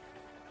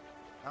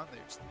 Now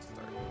there's the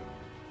start.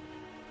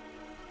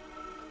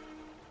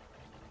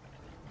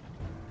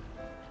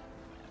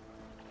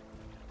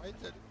 I did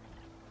it.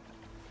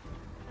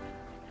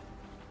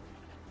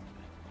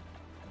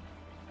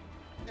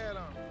 Get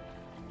him.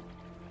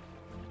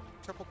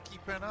 Trouble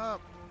keeping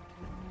up.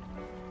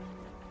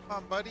 Come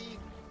on, buddy.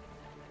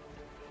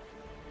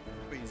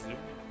 Please do.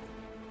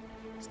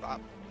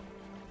 Stop.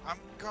 I'm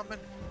coming.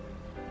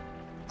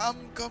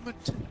 I'm coming.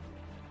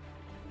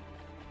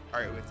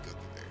 Alright, let's go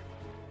through there.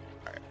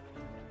 Alright.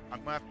 I'm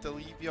gonna have to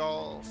leave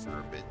y'all for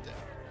a bit then.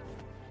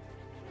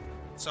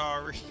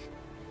 Sorry.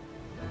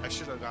 I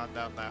should have gone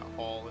down that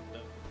hall and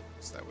then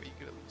so that way you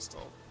could at least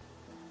all.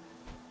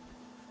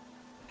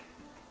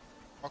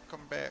 I'll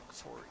come back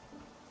for you.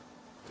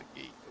 The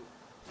gate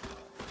open.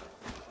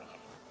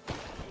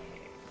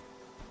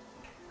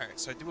 Alright,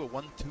 so I do a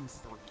 1, 2,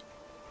 3.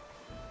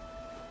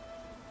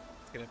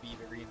 It's gonna be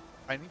very.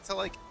 I need to,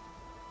 like,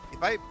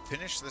 if I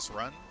finish this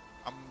run,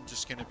 I'm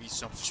just gonna be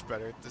so much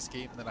better at this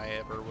game than I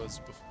ever was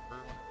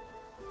before.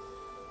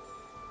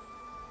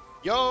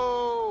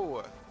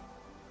 Yo!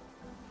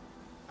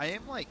 I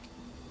am, like,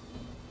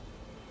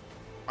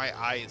 my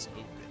eyes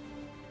open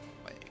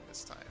playing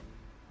this time.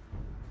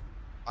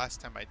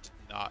 Last time I did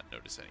not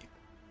notice anything.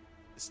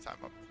 This time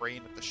I'm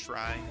praying at the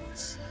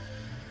shrines.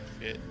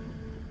 Shit.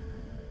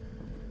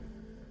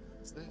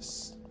 What's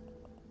this?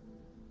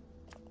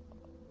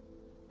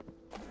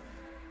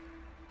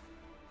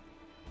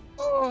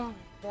 Oh,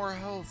 more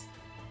health.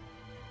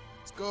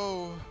 Let's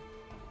go.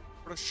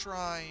 For the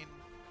shrine.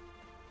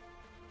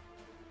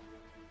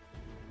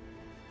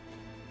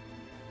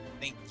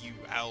 Thank you,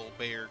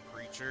 owlbear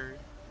creature.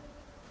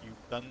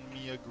 You've done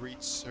me a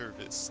great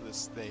service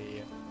this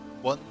day,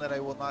 one that I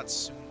will not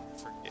soon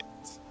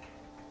forget.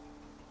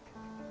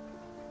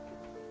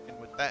 And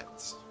with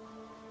that,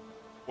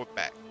 we're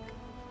back.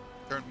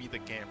 Turn me the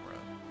camera.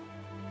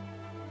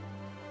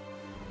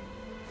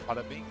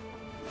 Bada bing.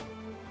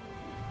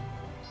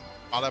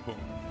 Bada boom.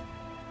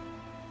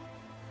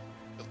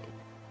 Hello.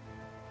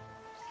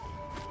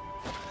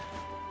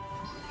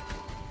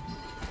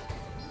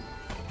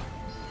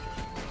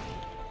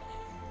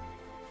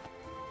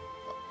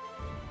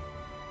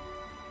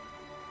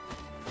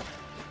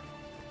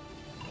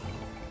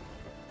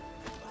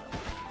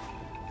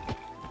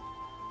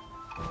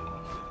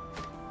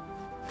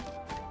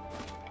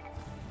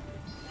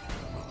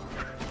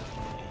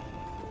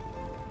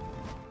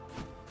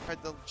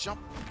 Tried to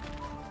jump.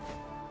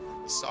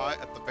 You saw it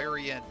at the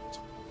very end.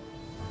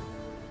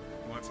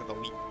 You went for the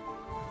leap.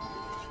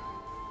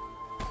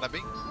 Bada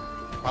bing,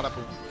 bada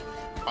boom.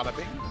 Bada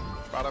bing,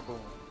 bada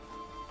boom.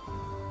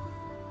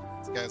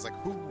 This guy's like,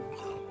 who?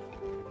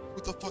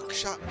 Who the fuck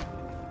shot me?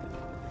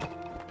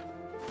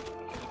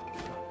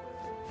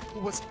 Who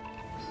was it?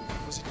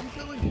 Was it you,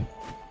 Billy?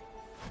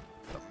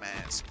 The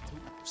mask.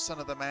 Son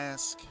of the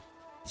mask.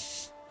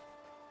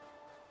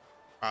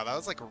 Wow, that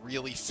was like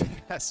really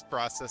fast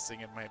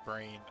processing in my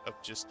brain of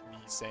just me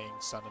saying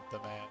son of the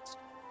mask.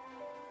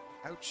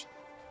 Ouch.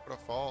 What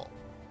a fall.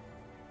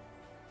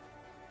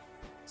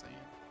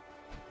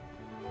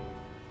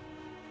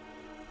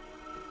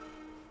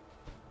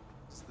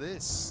 What's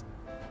this?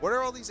 What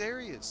are all these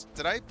areas?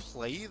 Did I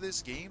play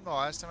this game the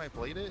last time I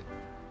played it?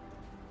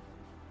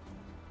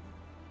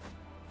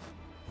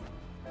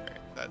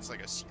 Alright, that's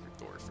like a secret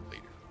door for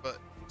later. But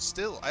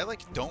still, I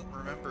like don't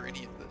remember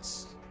any of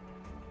this.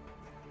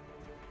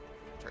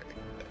 Try to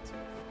get that too.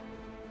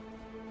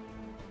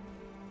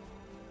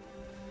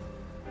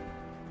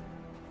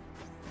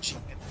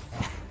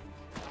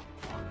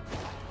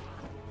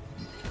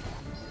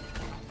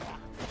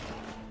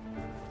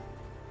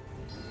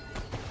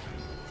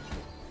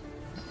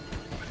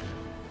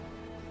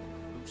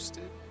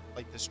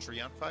 this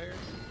tree on fire?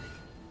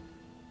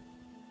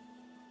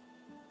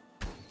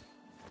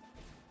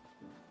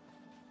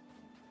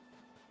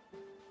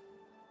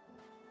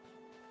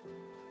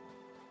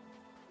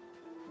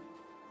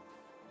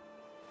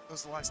 That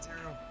was the last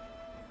arrow.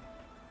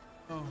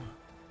 Oh.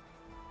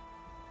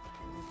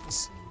 The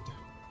seed.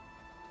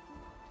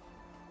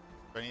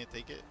 Do I need to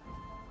take it?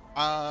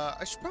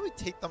 I should probably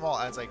take them all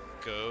as I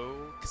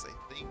go, because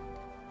I think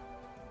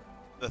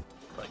the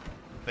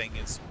thing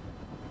is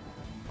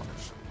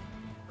partially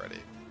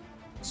credit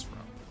from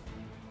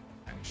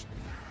action.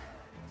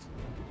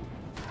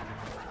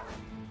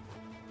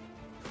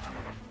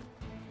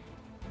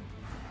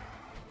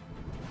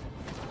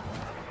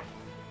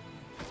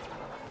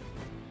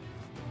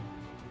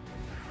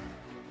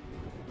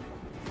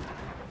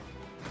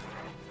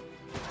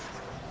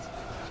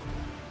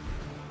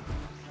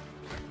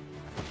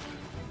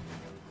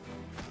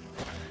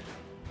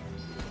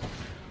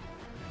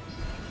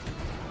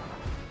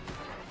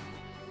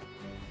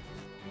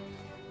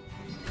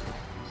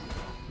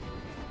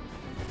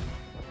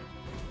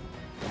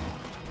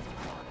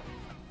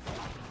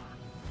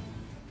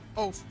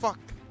 Oh, fuck.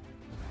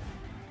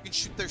 You can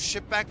shoot their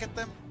ship back at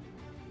them?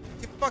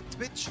 Get fucked,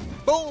 bitch.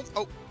 Boom!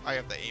 Oh, I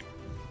have to aim.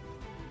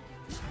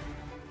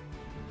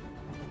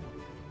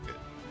 Good.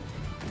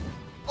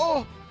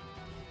 Oh!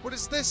 What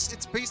is this?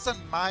 It's based on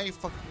my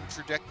fucking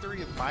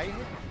trajectory of my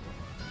hit?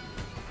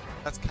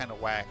 That's kind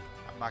of whack.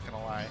 I'm not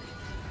gonna lie.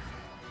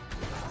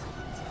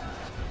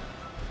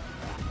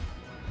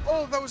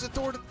 Oh, that was a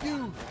door to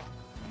view!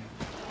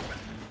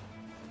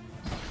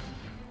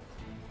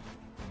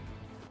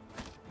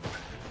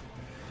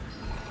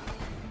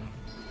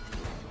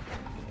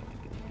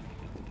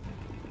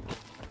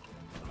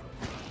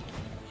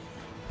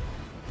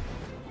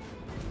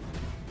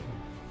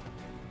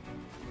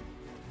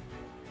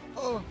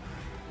 Oh.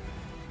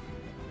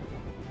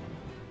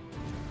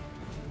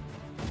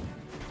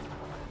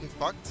 Get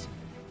fucked.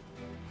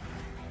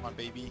 Come on,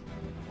 baby.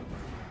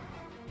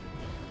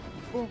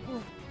 Oh,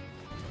 oh.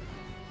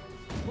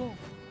 Oh,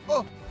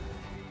 oh.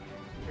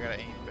 I gotta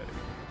aim better.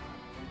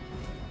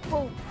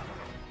 Oh.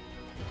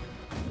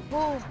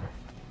 Oh.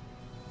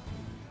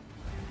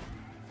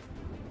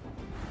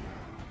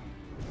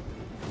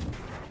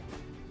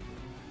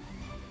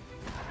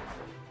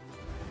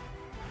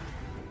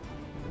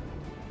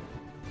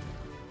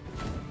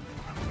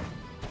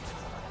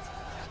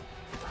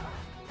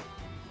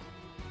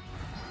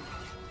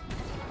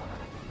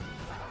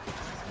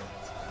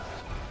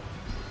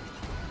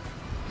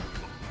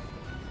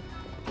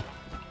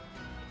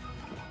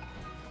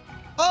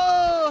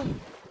 Oh!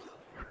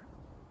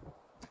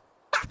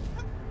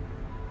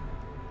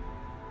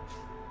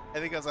 I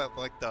think I was at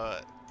like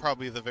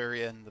probably the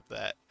very end of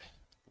that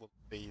little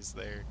phase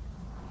there,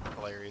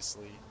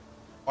 hilariously.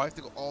 Oh, I have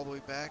to go all the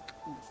way back?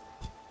 Oof,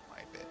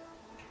 my bad.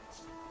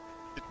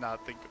 Did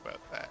not think about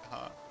that,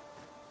 huh?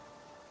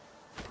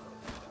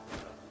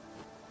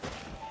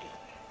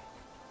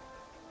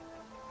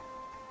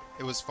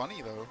 It was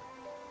funny though.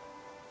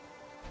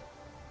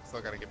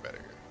 Still gotta get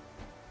better.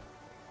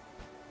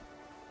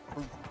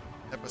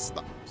 Never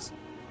stops.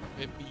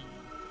 Maybe.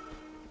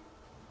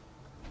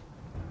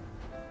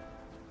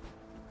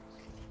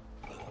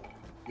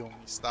 You only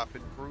stop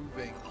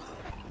improving.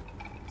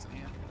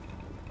 Sam.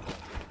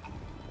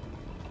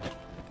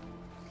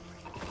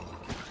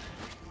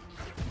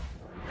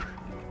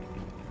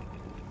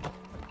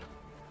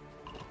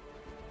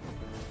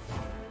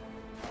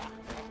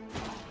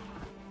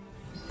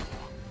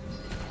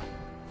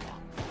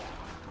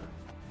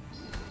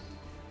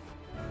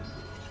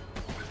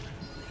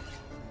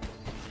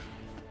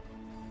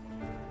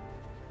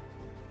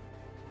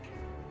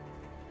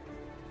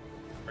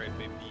 Right,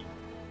 baby.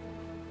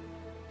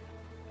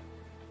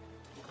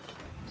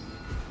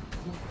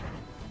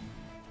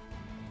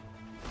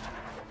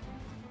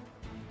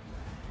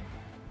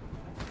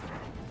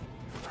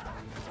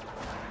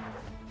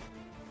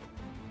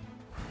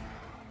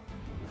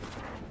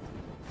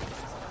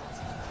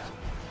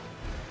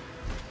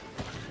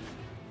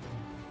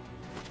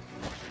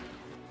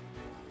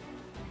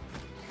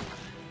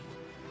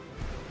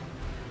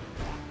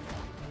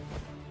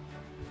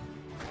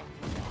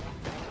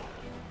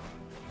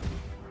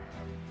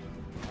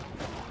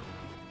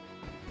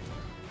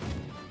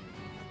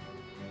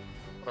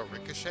 What a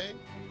ricochet?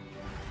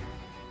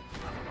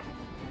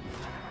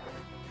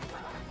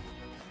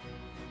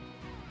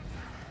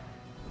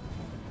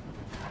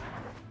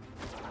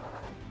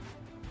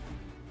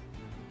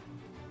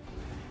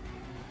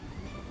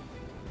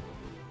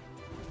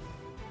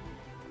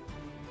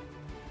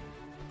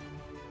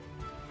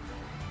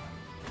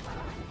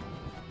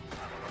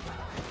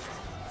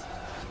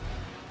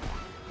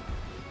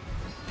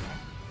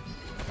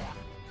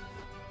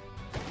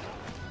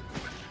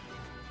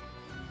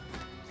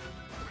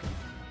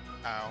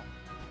 Ow.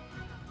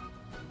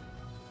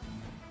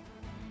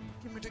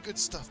 Give me the good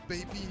stuff,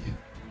 baby.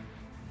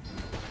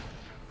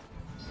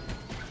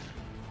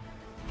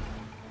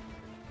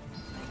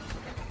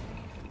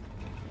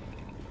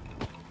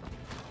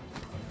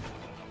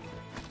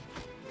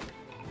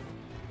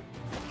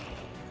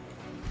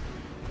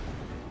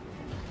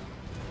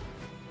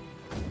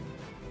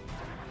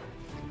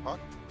 fuck?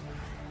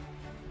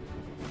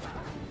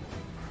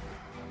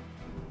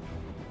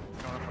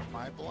 Going up on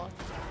my block?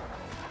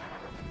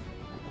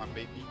 Come on,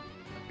 baby.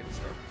 I'm gonna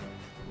start.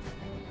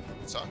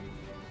 Suck.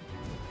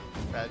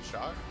 Bad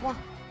shot. What?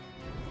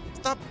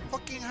 Stop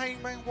fucking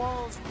hiding behind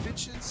walls,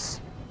 bitches!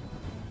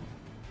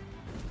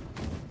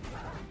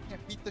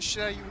 Can't beat the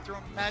shit out of you with your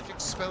own magic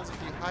spells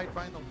if you hide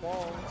behind the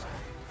walls.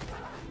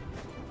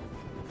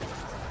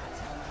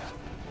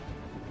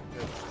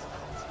 Good.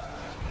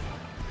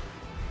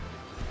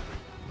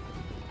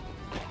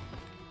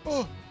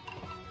 Oh!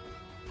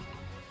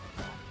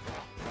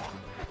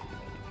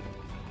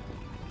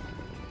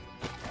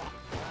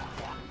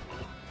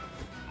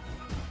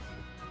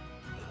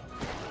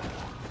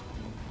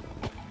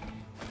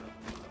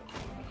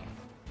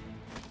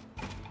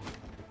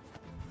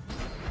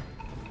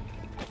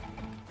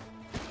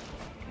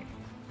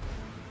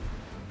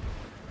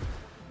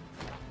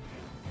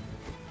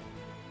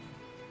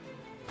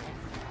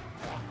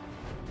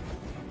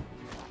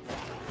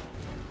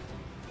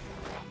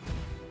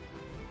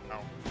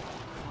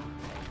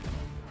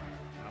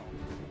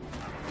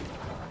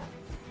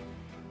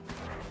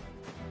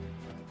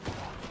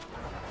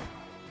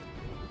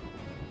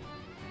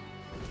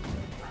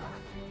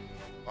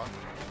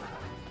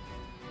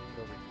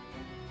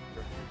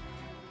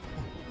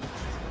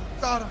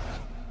 Got him!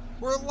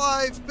 We're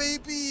alive,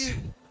 baby!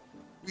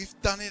 We've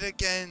done it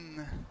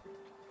again!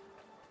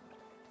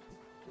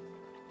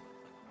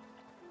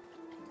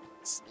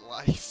 It's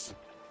life.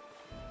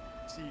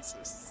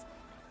 Jesus.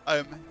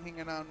 I'm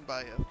hanging on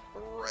by a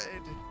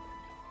thread.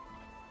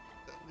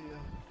 Delia.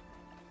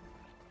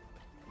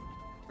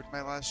 Where'd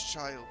my last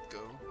child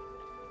go?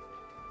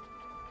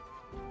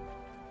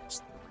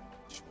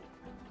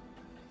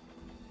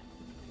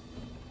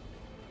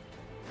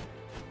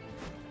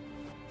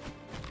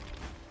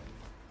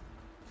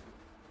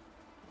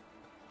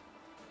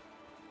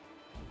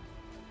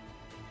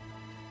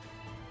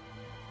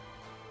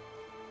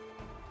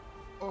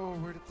 Oh,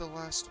 where did the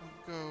last one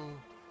go?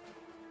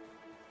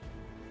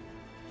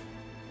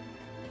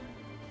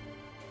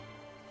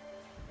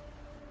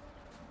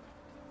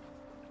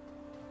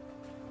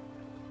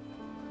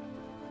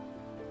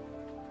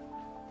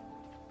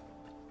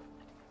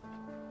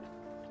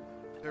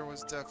 There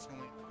was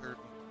definitely a third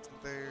one.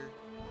 Wasn't there?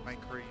 Am I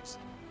crazy?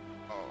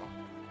 Oh,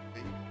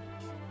 baby.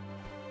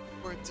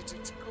 Where did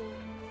it go?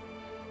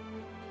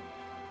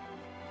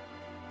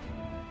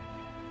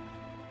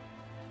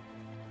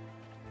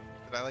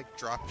 I like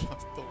dropped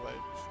off the ledge.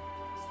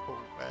 So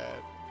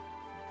bad.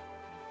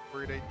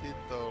 Worried I did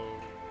though.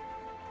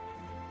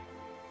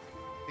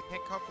 They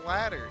can't come up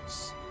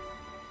ladders.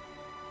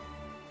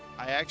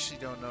 I actually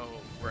don't know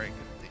where I can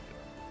think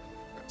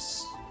of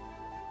this.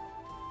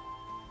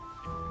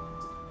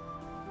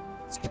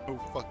 Let's go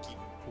fucking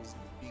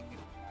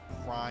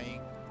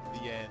crying to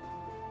the end.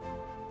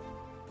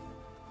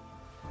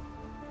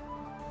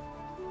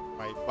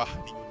 My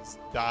body is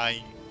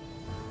dying.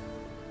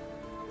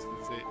 This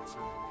is it for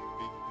me.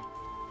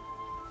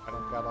 I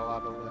don't got a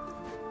lot of left.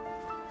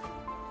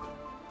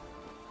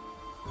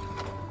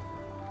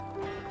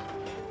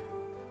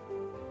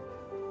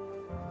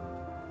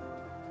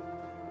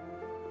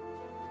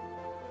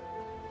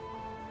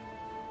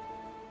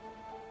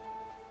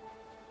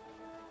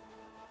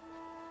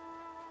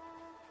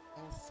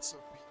 Health's a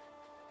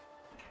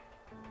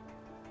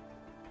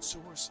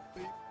source of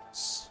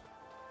babies.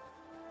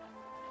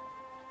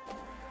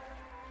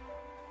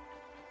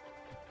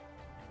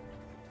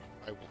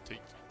 I will take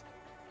you.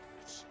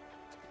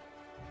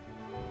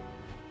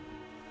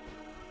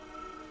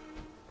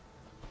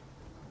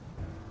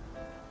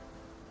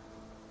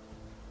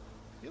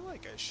 I feel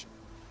like I should.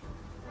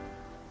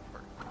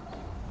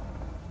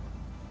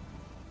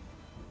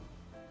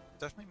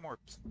 Definitely more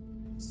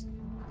plates.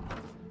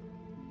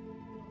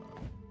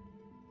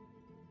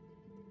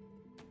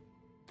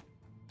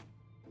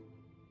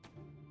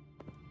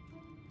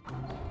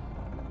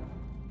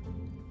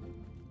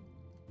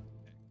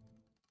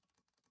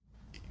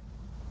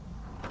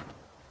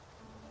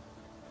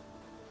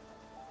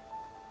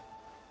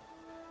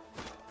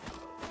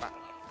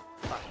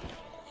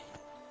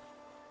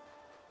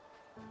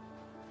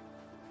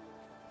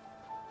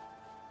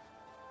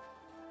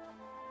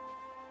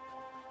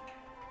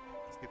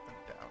 Get them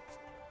down.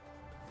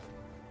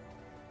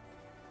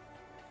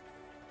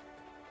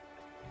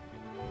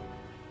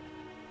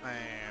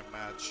 And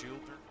my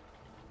children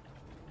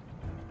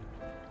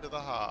to the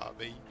ha,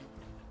 baby.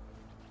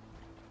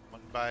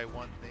 One by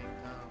one they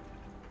come.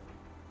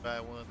 By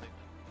one they.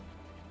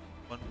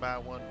 One by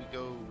one we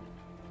go.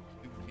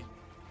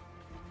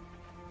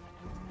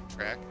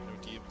 Track, no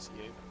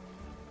DMCA.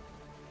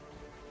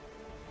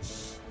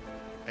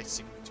 I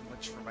sing too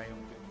much for my own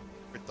good.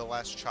 Where'd the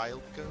last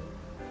child go?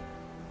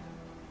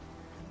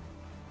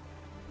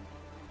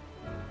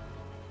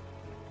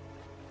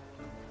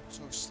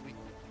 So sleepy.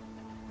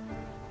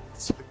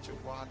 Such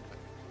a wad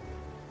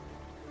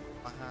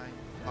behind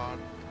on.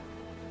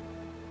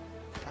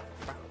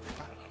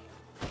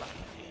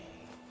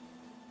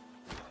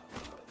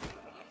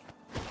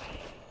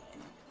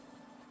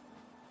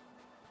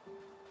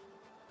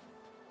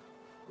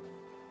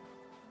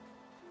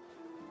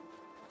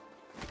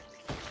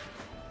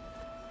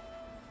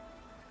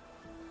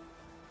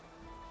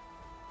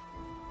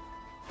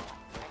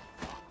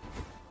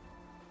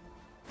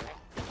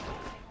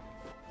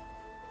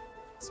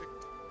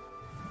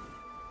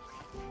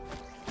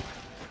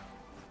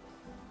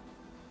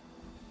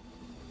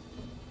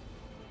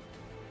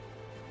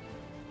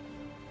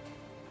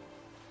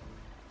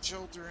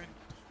 children.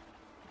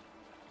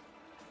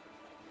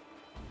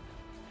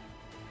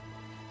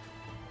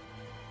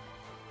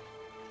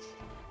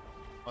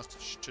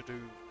 Much to do.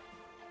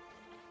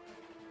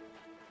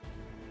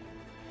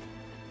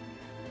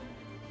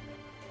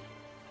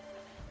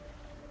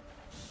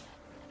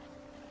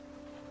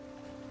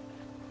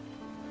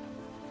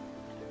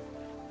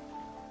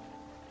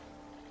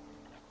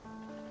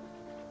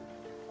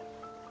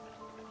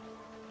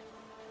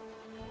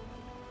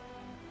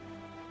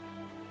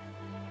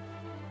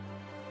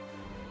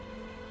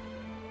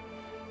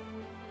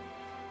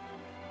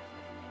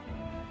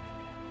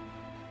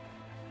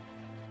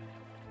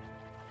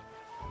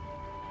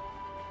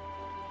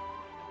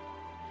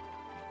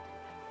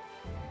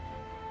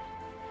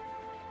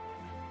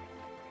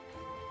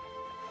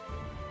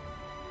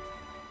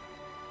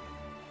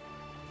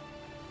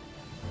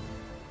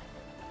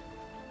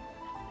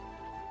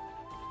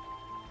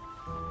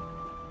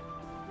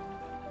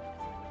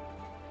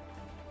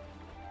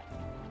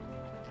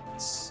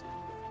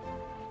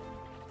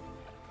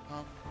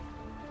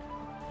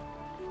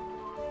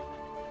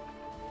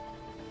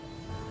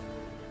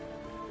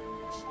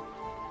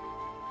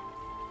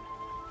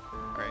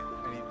 Alright,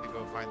 I need to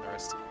go find the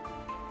rest of them.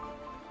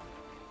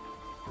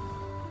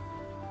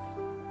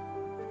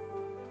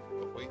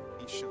 But wait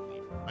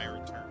patiently for my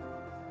return.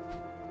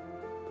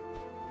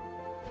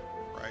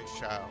 Or I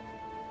shall.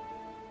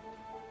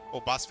 Oh,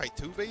 boss fight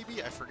 2,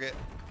 baby? I forget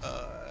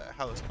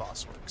how this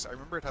boss works. I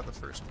remembered how the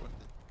first one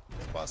did.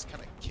 This boss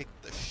kind of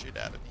kicked the shit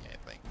out of me, I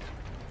think.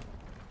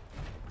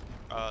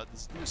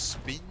 This new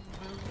spin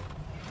move?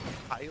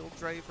 Pile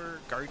driver?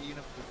 Guardian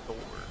of the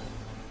door.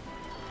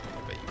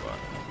 I bet you are.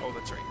 Oh,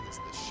 that's right. This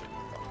shit.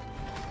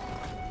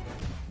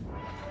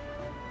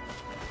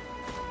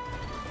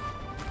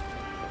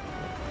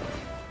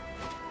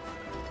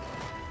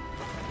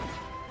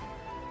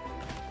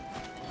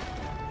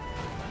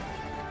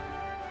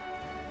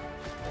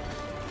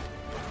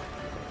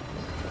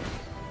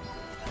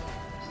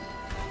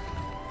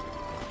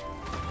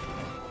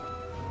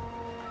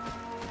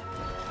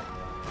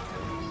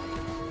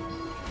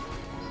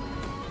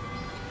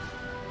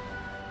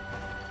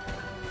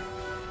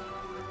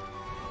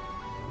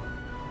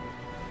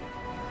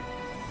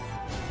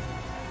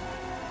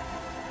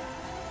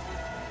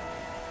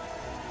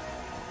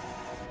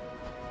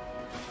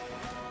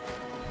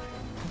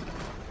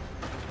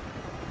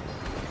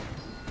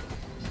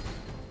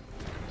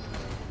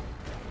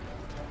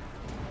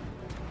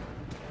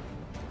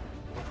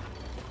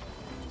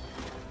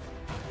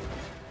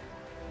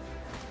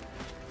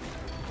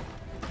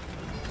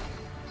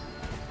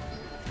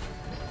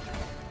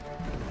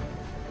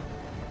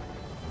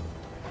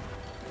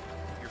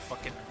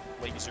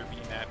 Laser beam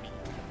at me.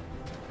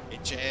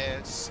 Bitch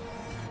ass.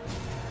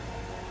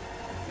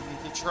 I mean,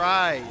 you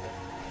tried.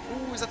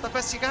 Ooh, is that the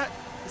best you got?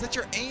 Is that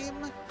your aim?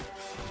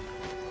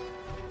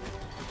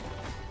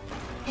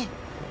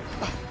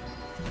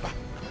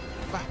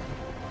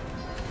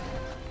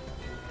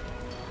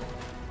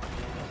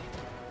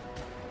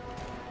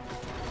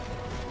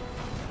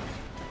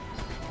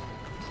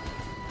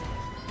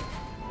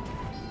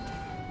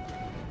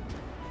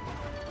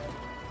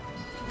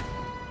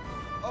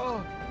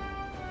 Oh.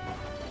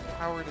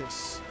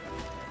 Cowardice.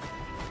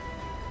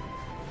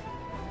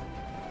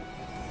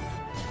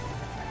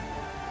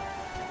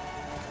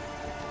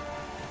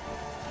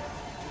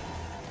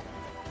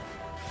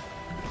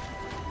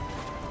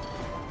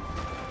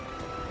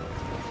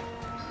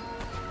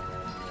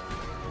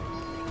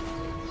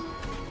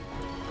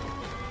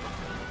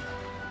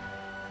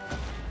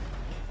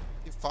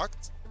 You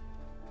fucked?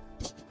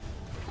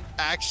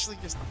 Actually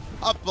just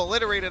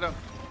obliterated him.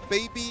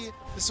 Baby,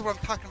 this is what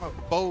I'm talking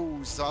about.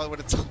 Bows, what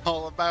it's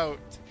all about.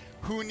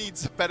 Who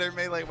needs a better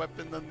melee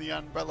weapon than the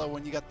umbrella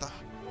when you got the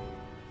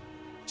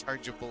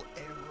chargeable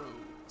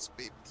arrows,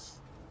 baby?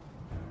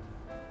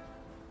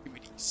 Give me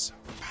these.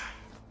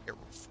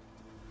 Arrows.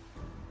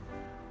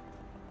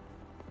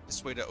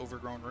 This way to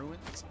overgrown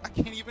ruins? I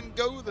can't even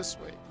go this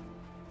way.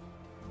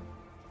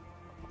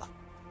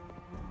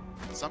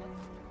 Summit?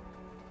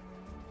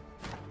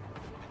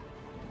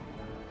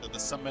 To the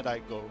summit I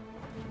go.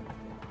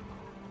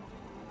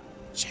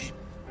 Shame.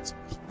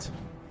 Sweet.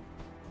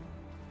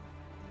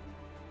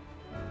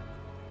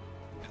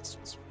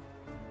 This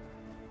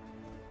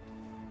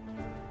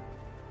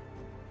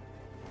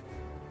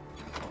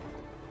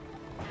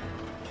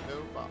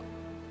no bomb.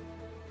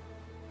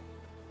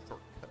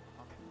 Shortcut.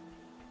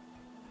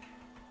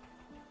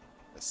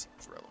 This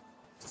seems relevant.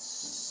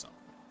 Some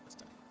this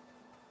time.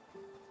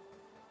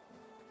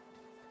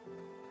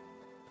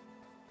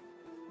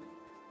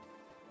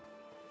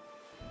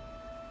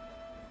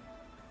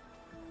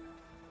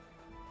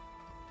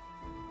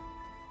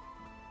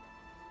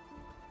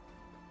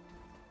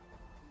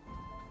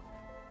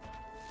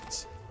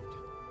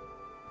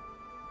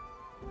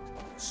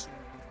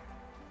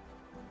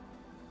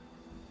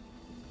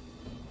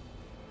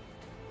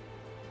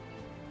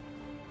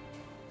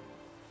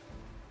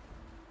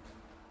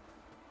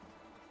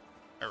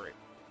 Alright,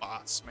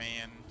 boss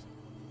man.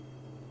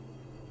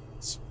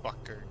 This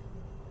fucker.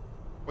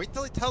 Wait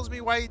till he tells me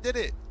why he did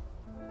it.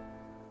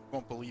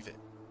 Won't believe it.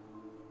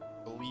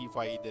 Believe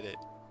why he did it.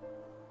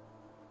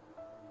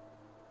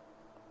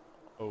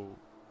 Oh.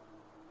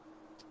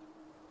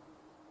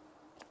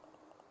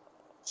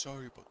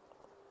 Sorry about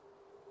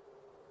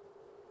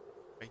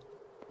that.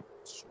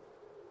 So,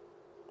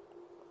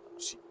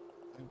 see,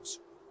 I was.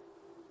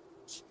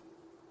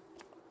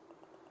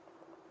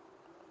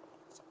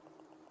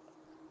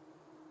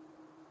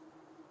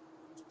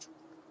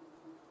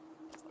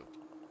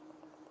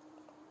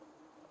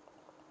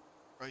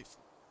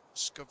 Rifle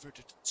discovered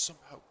it and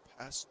somehow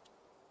passed.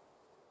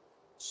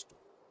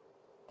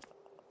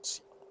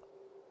 See.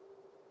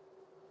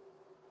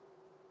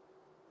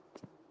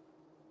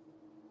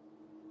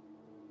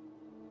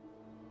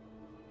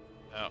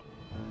 No.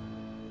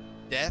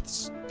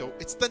 Death's don't.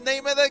 It's the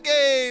name of the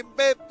game,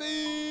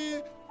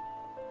 baby.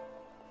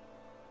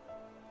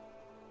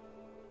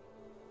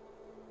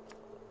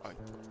 I thought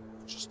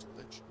it was just a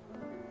legend.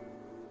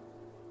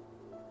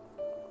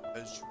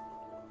 As you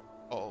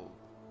all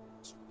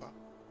survive.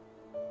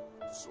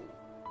 So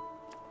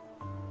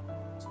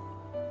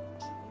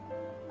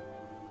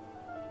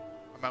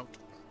amount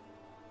of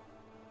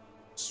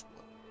this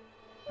one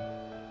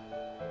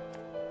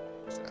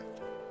is that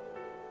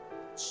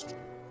stone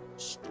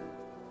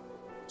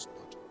is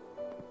not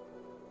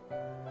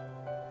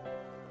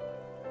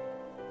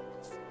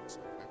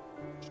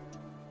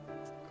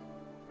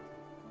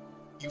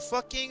you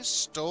fucking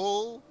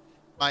stole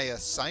my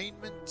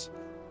assignment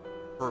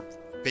for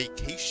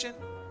vacation?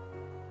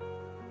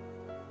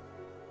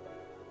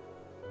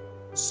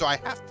 So I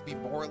have to be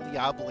morally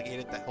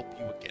obligated to help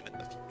you again in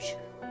the future.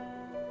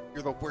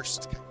 You're the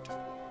worst kind of.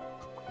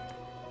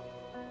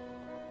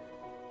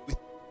 With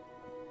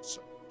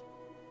so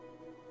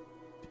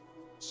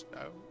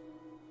now,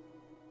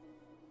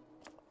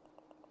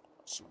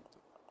 so the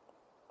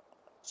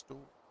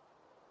store.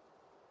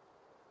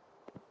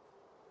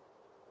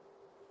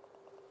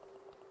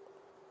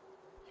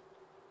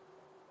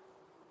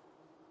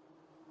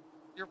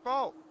 Your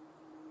fault.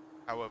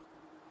 However.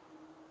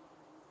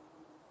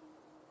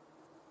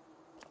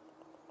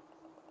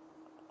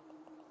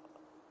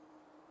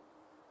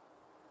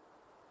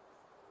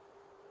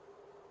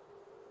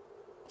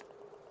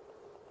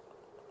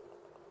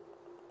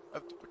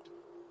 Have to put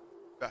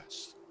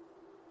best.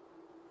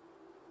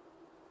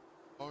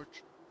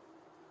 Large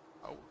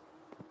power.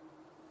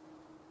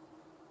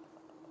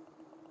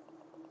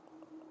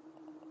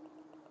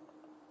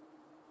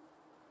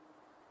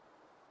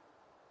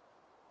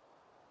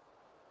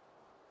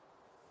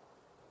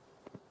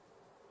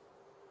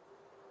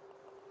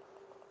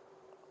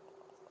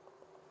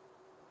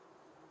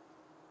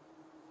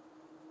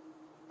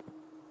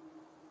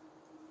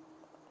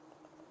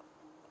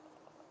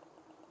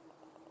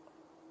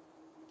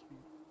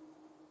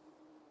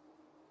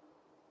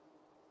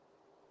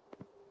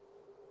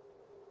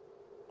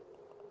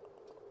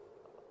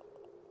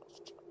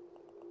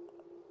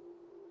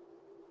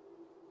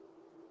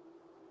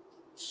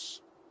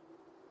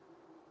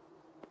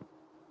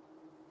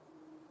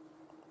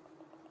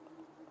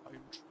 I'm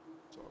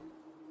sorry.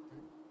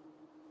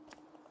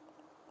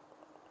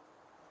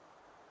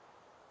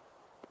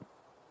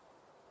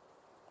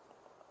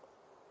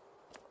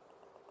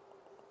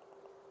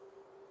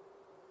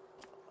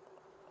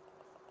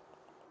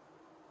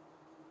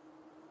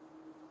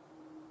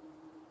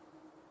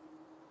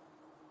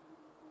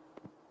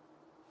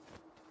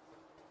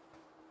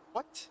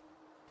 What?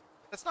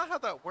 That's not how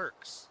that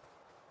works.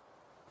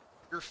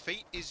 Your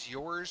fate is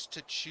yours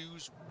to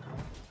choose,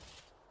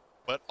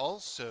 but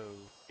also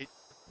it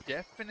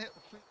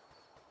definitely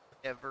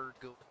never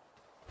goes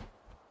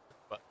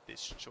but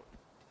this choice.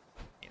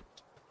 And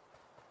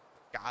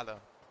got him.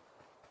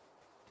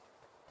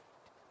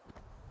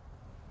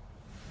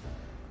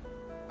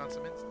 Found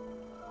some instant.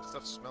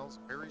 Stuff smells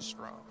very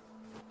strong.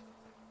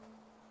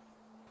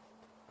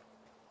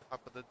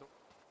 Top of the door.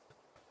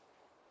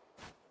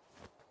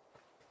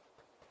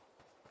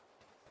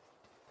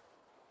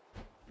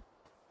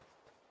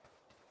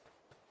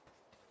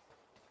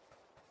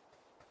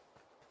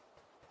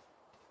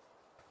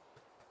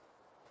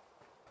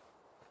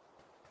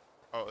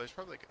 Oh, there's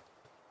probably good.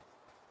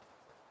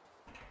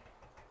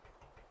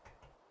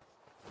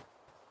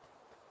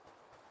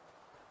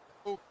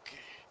 Okay.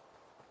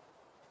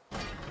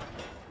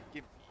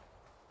 Give me.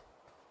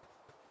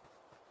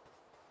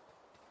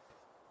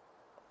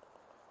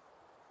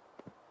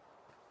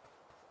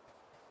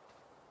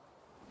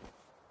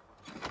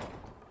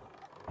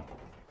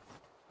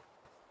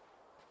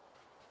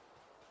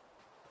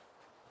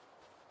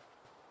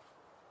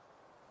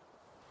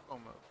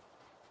 Almost.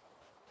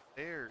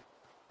 There.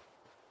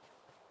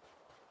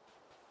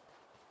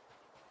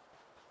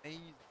 Maze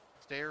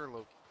stair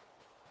location.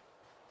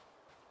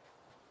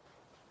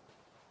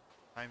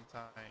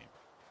 Time.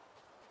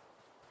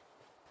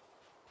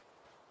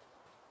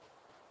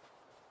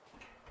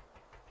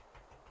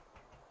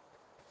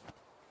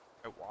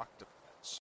 I walked up.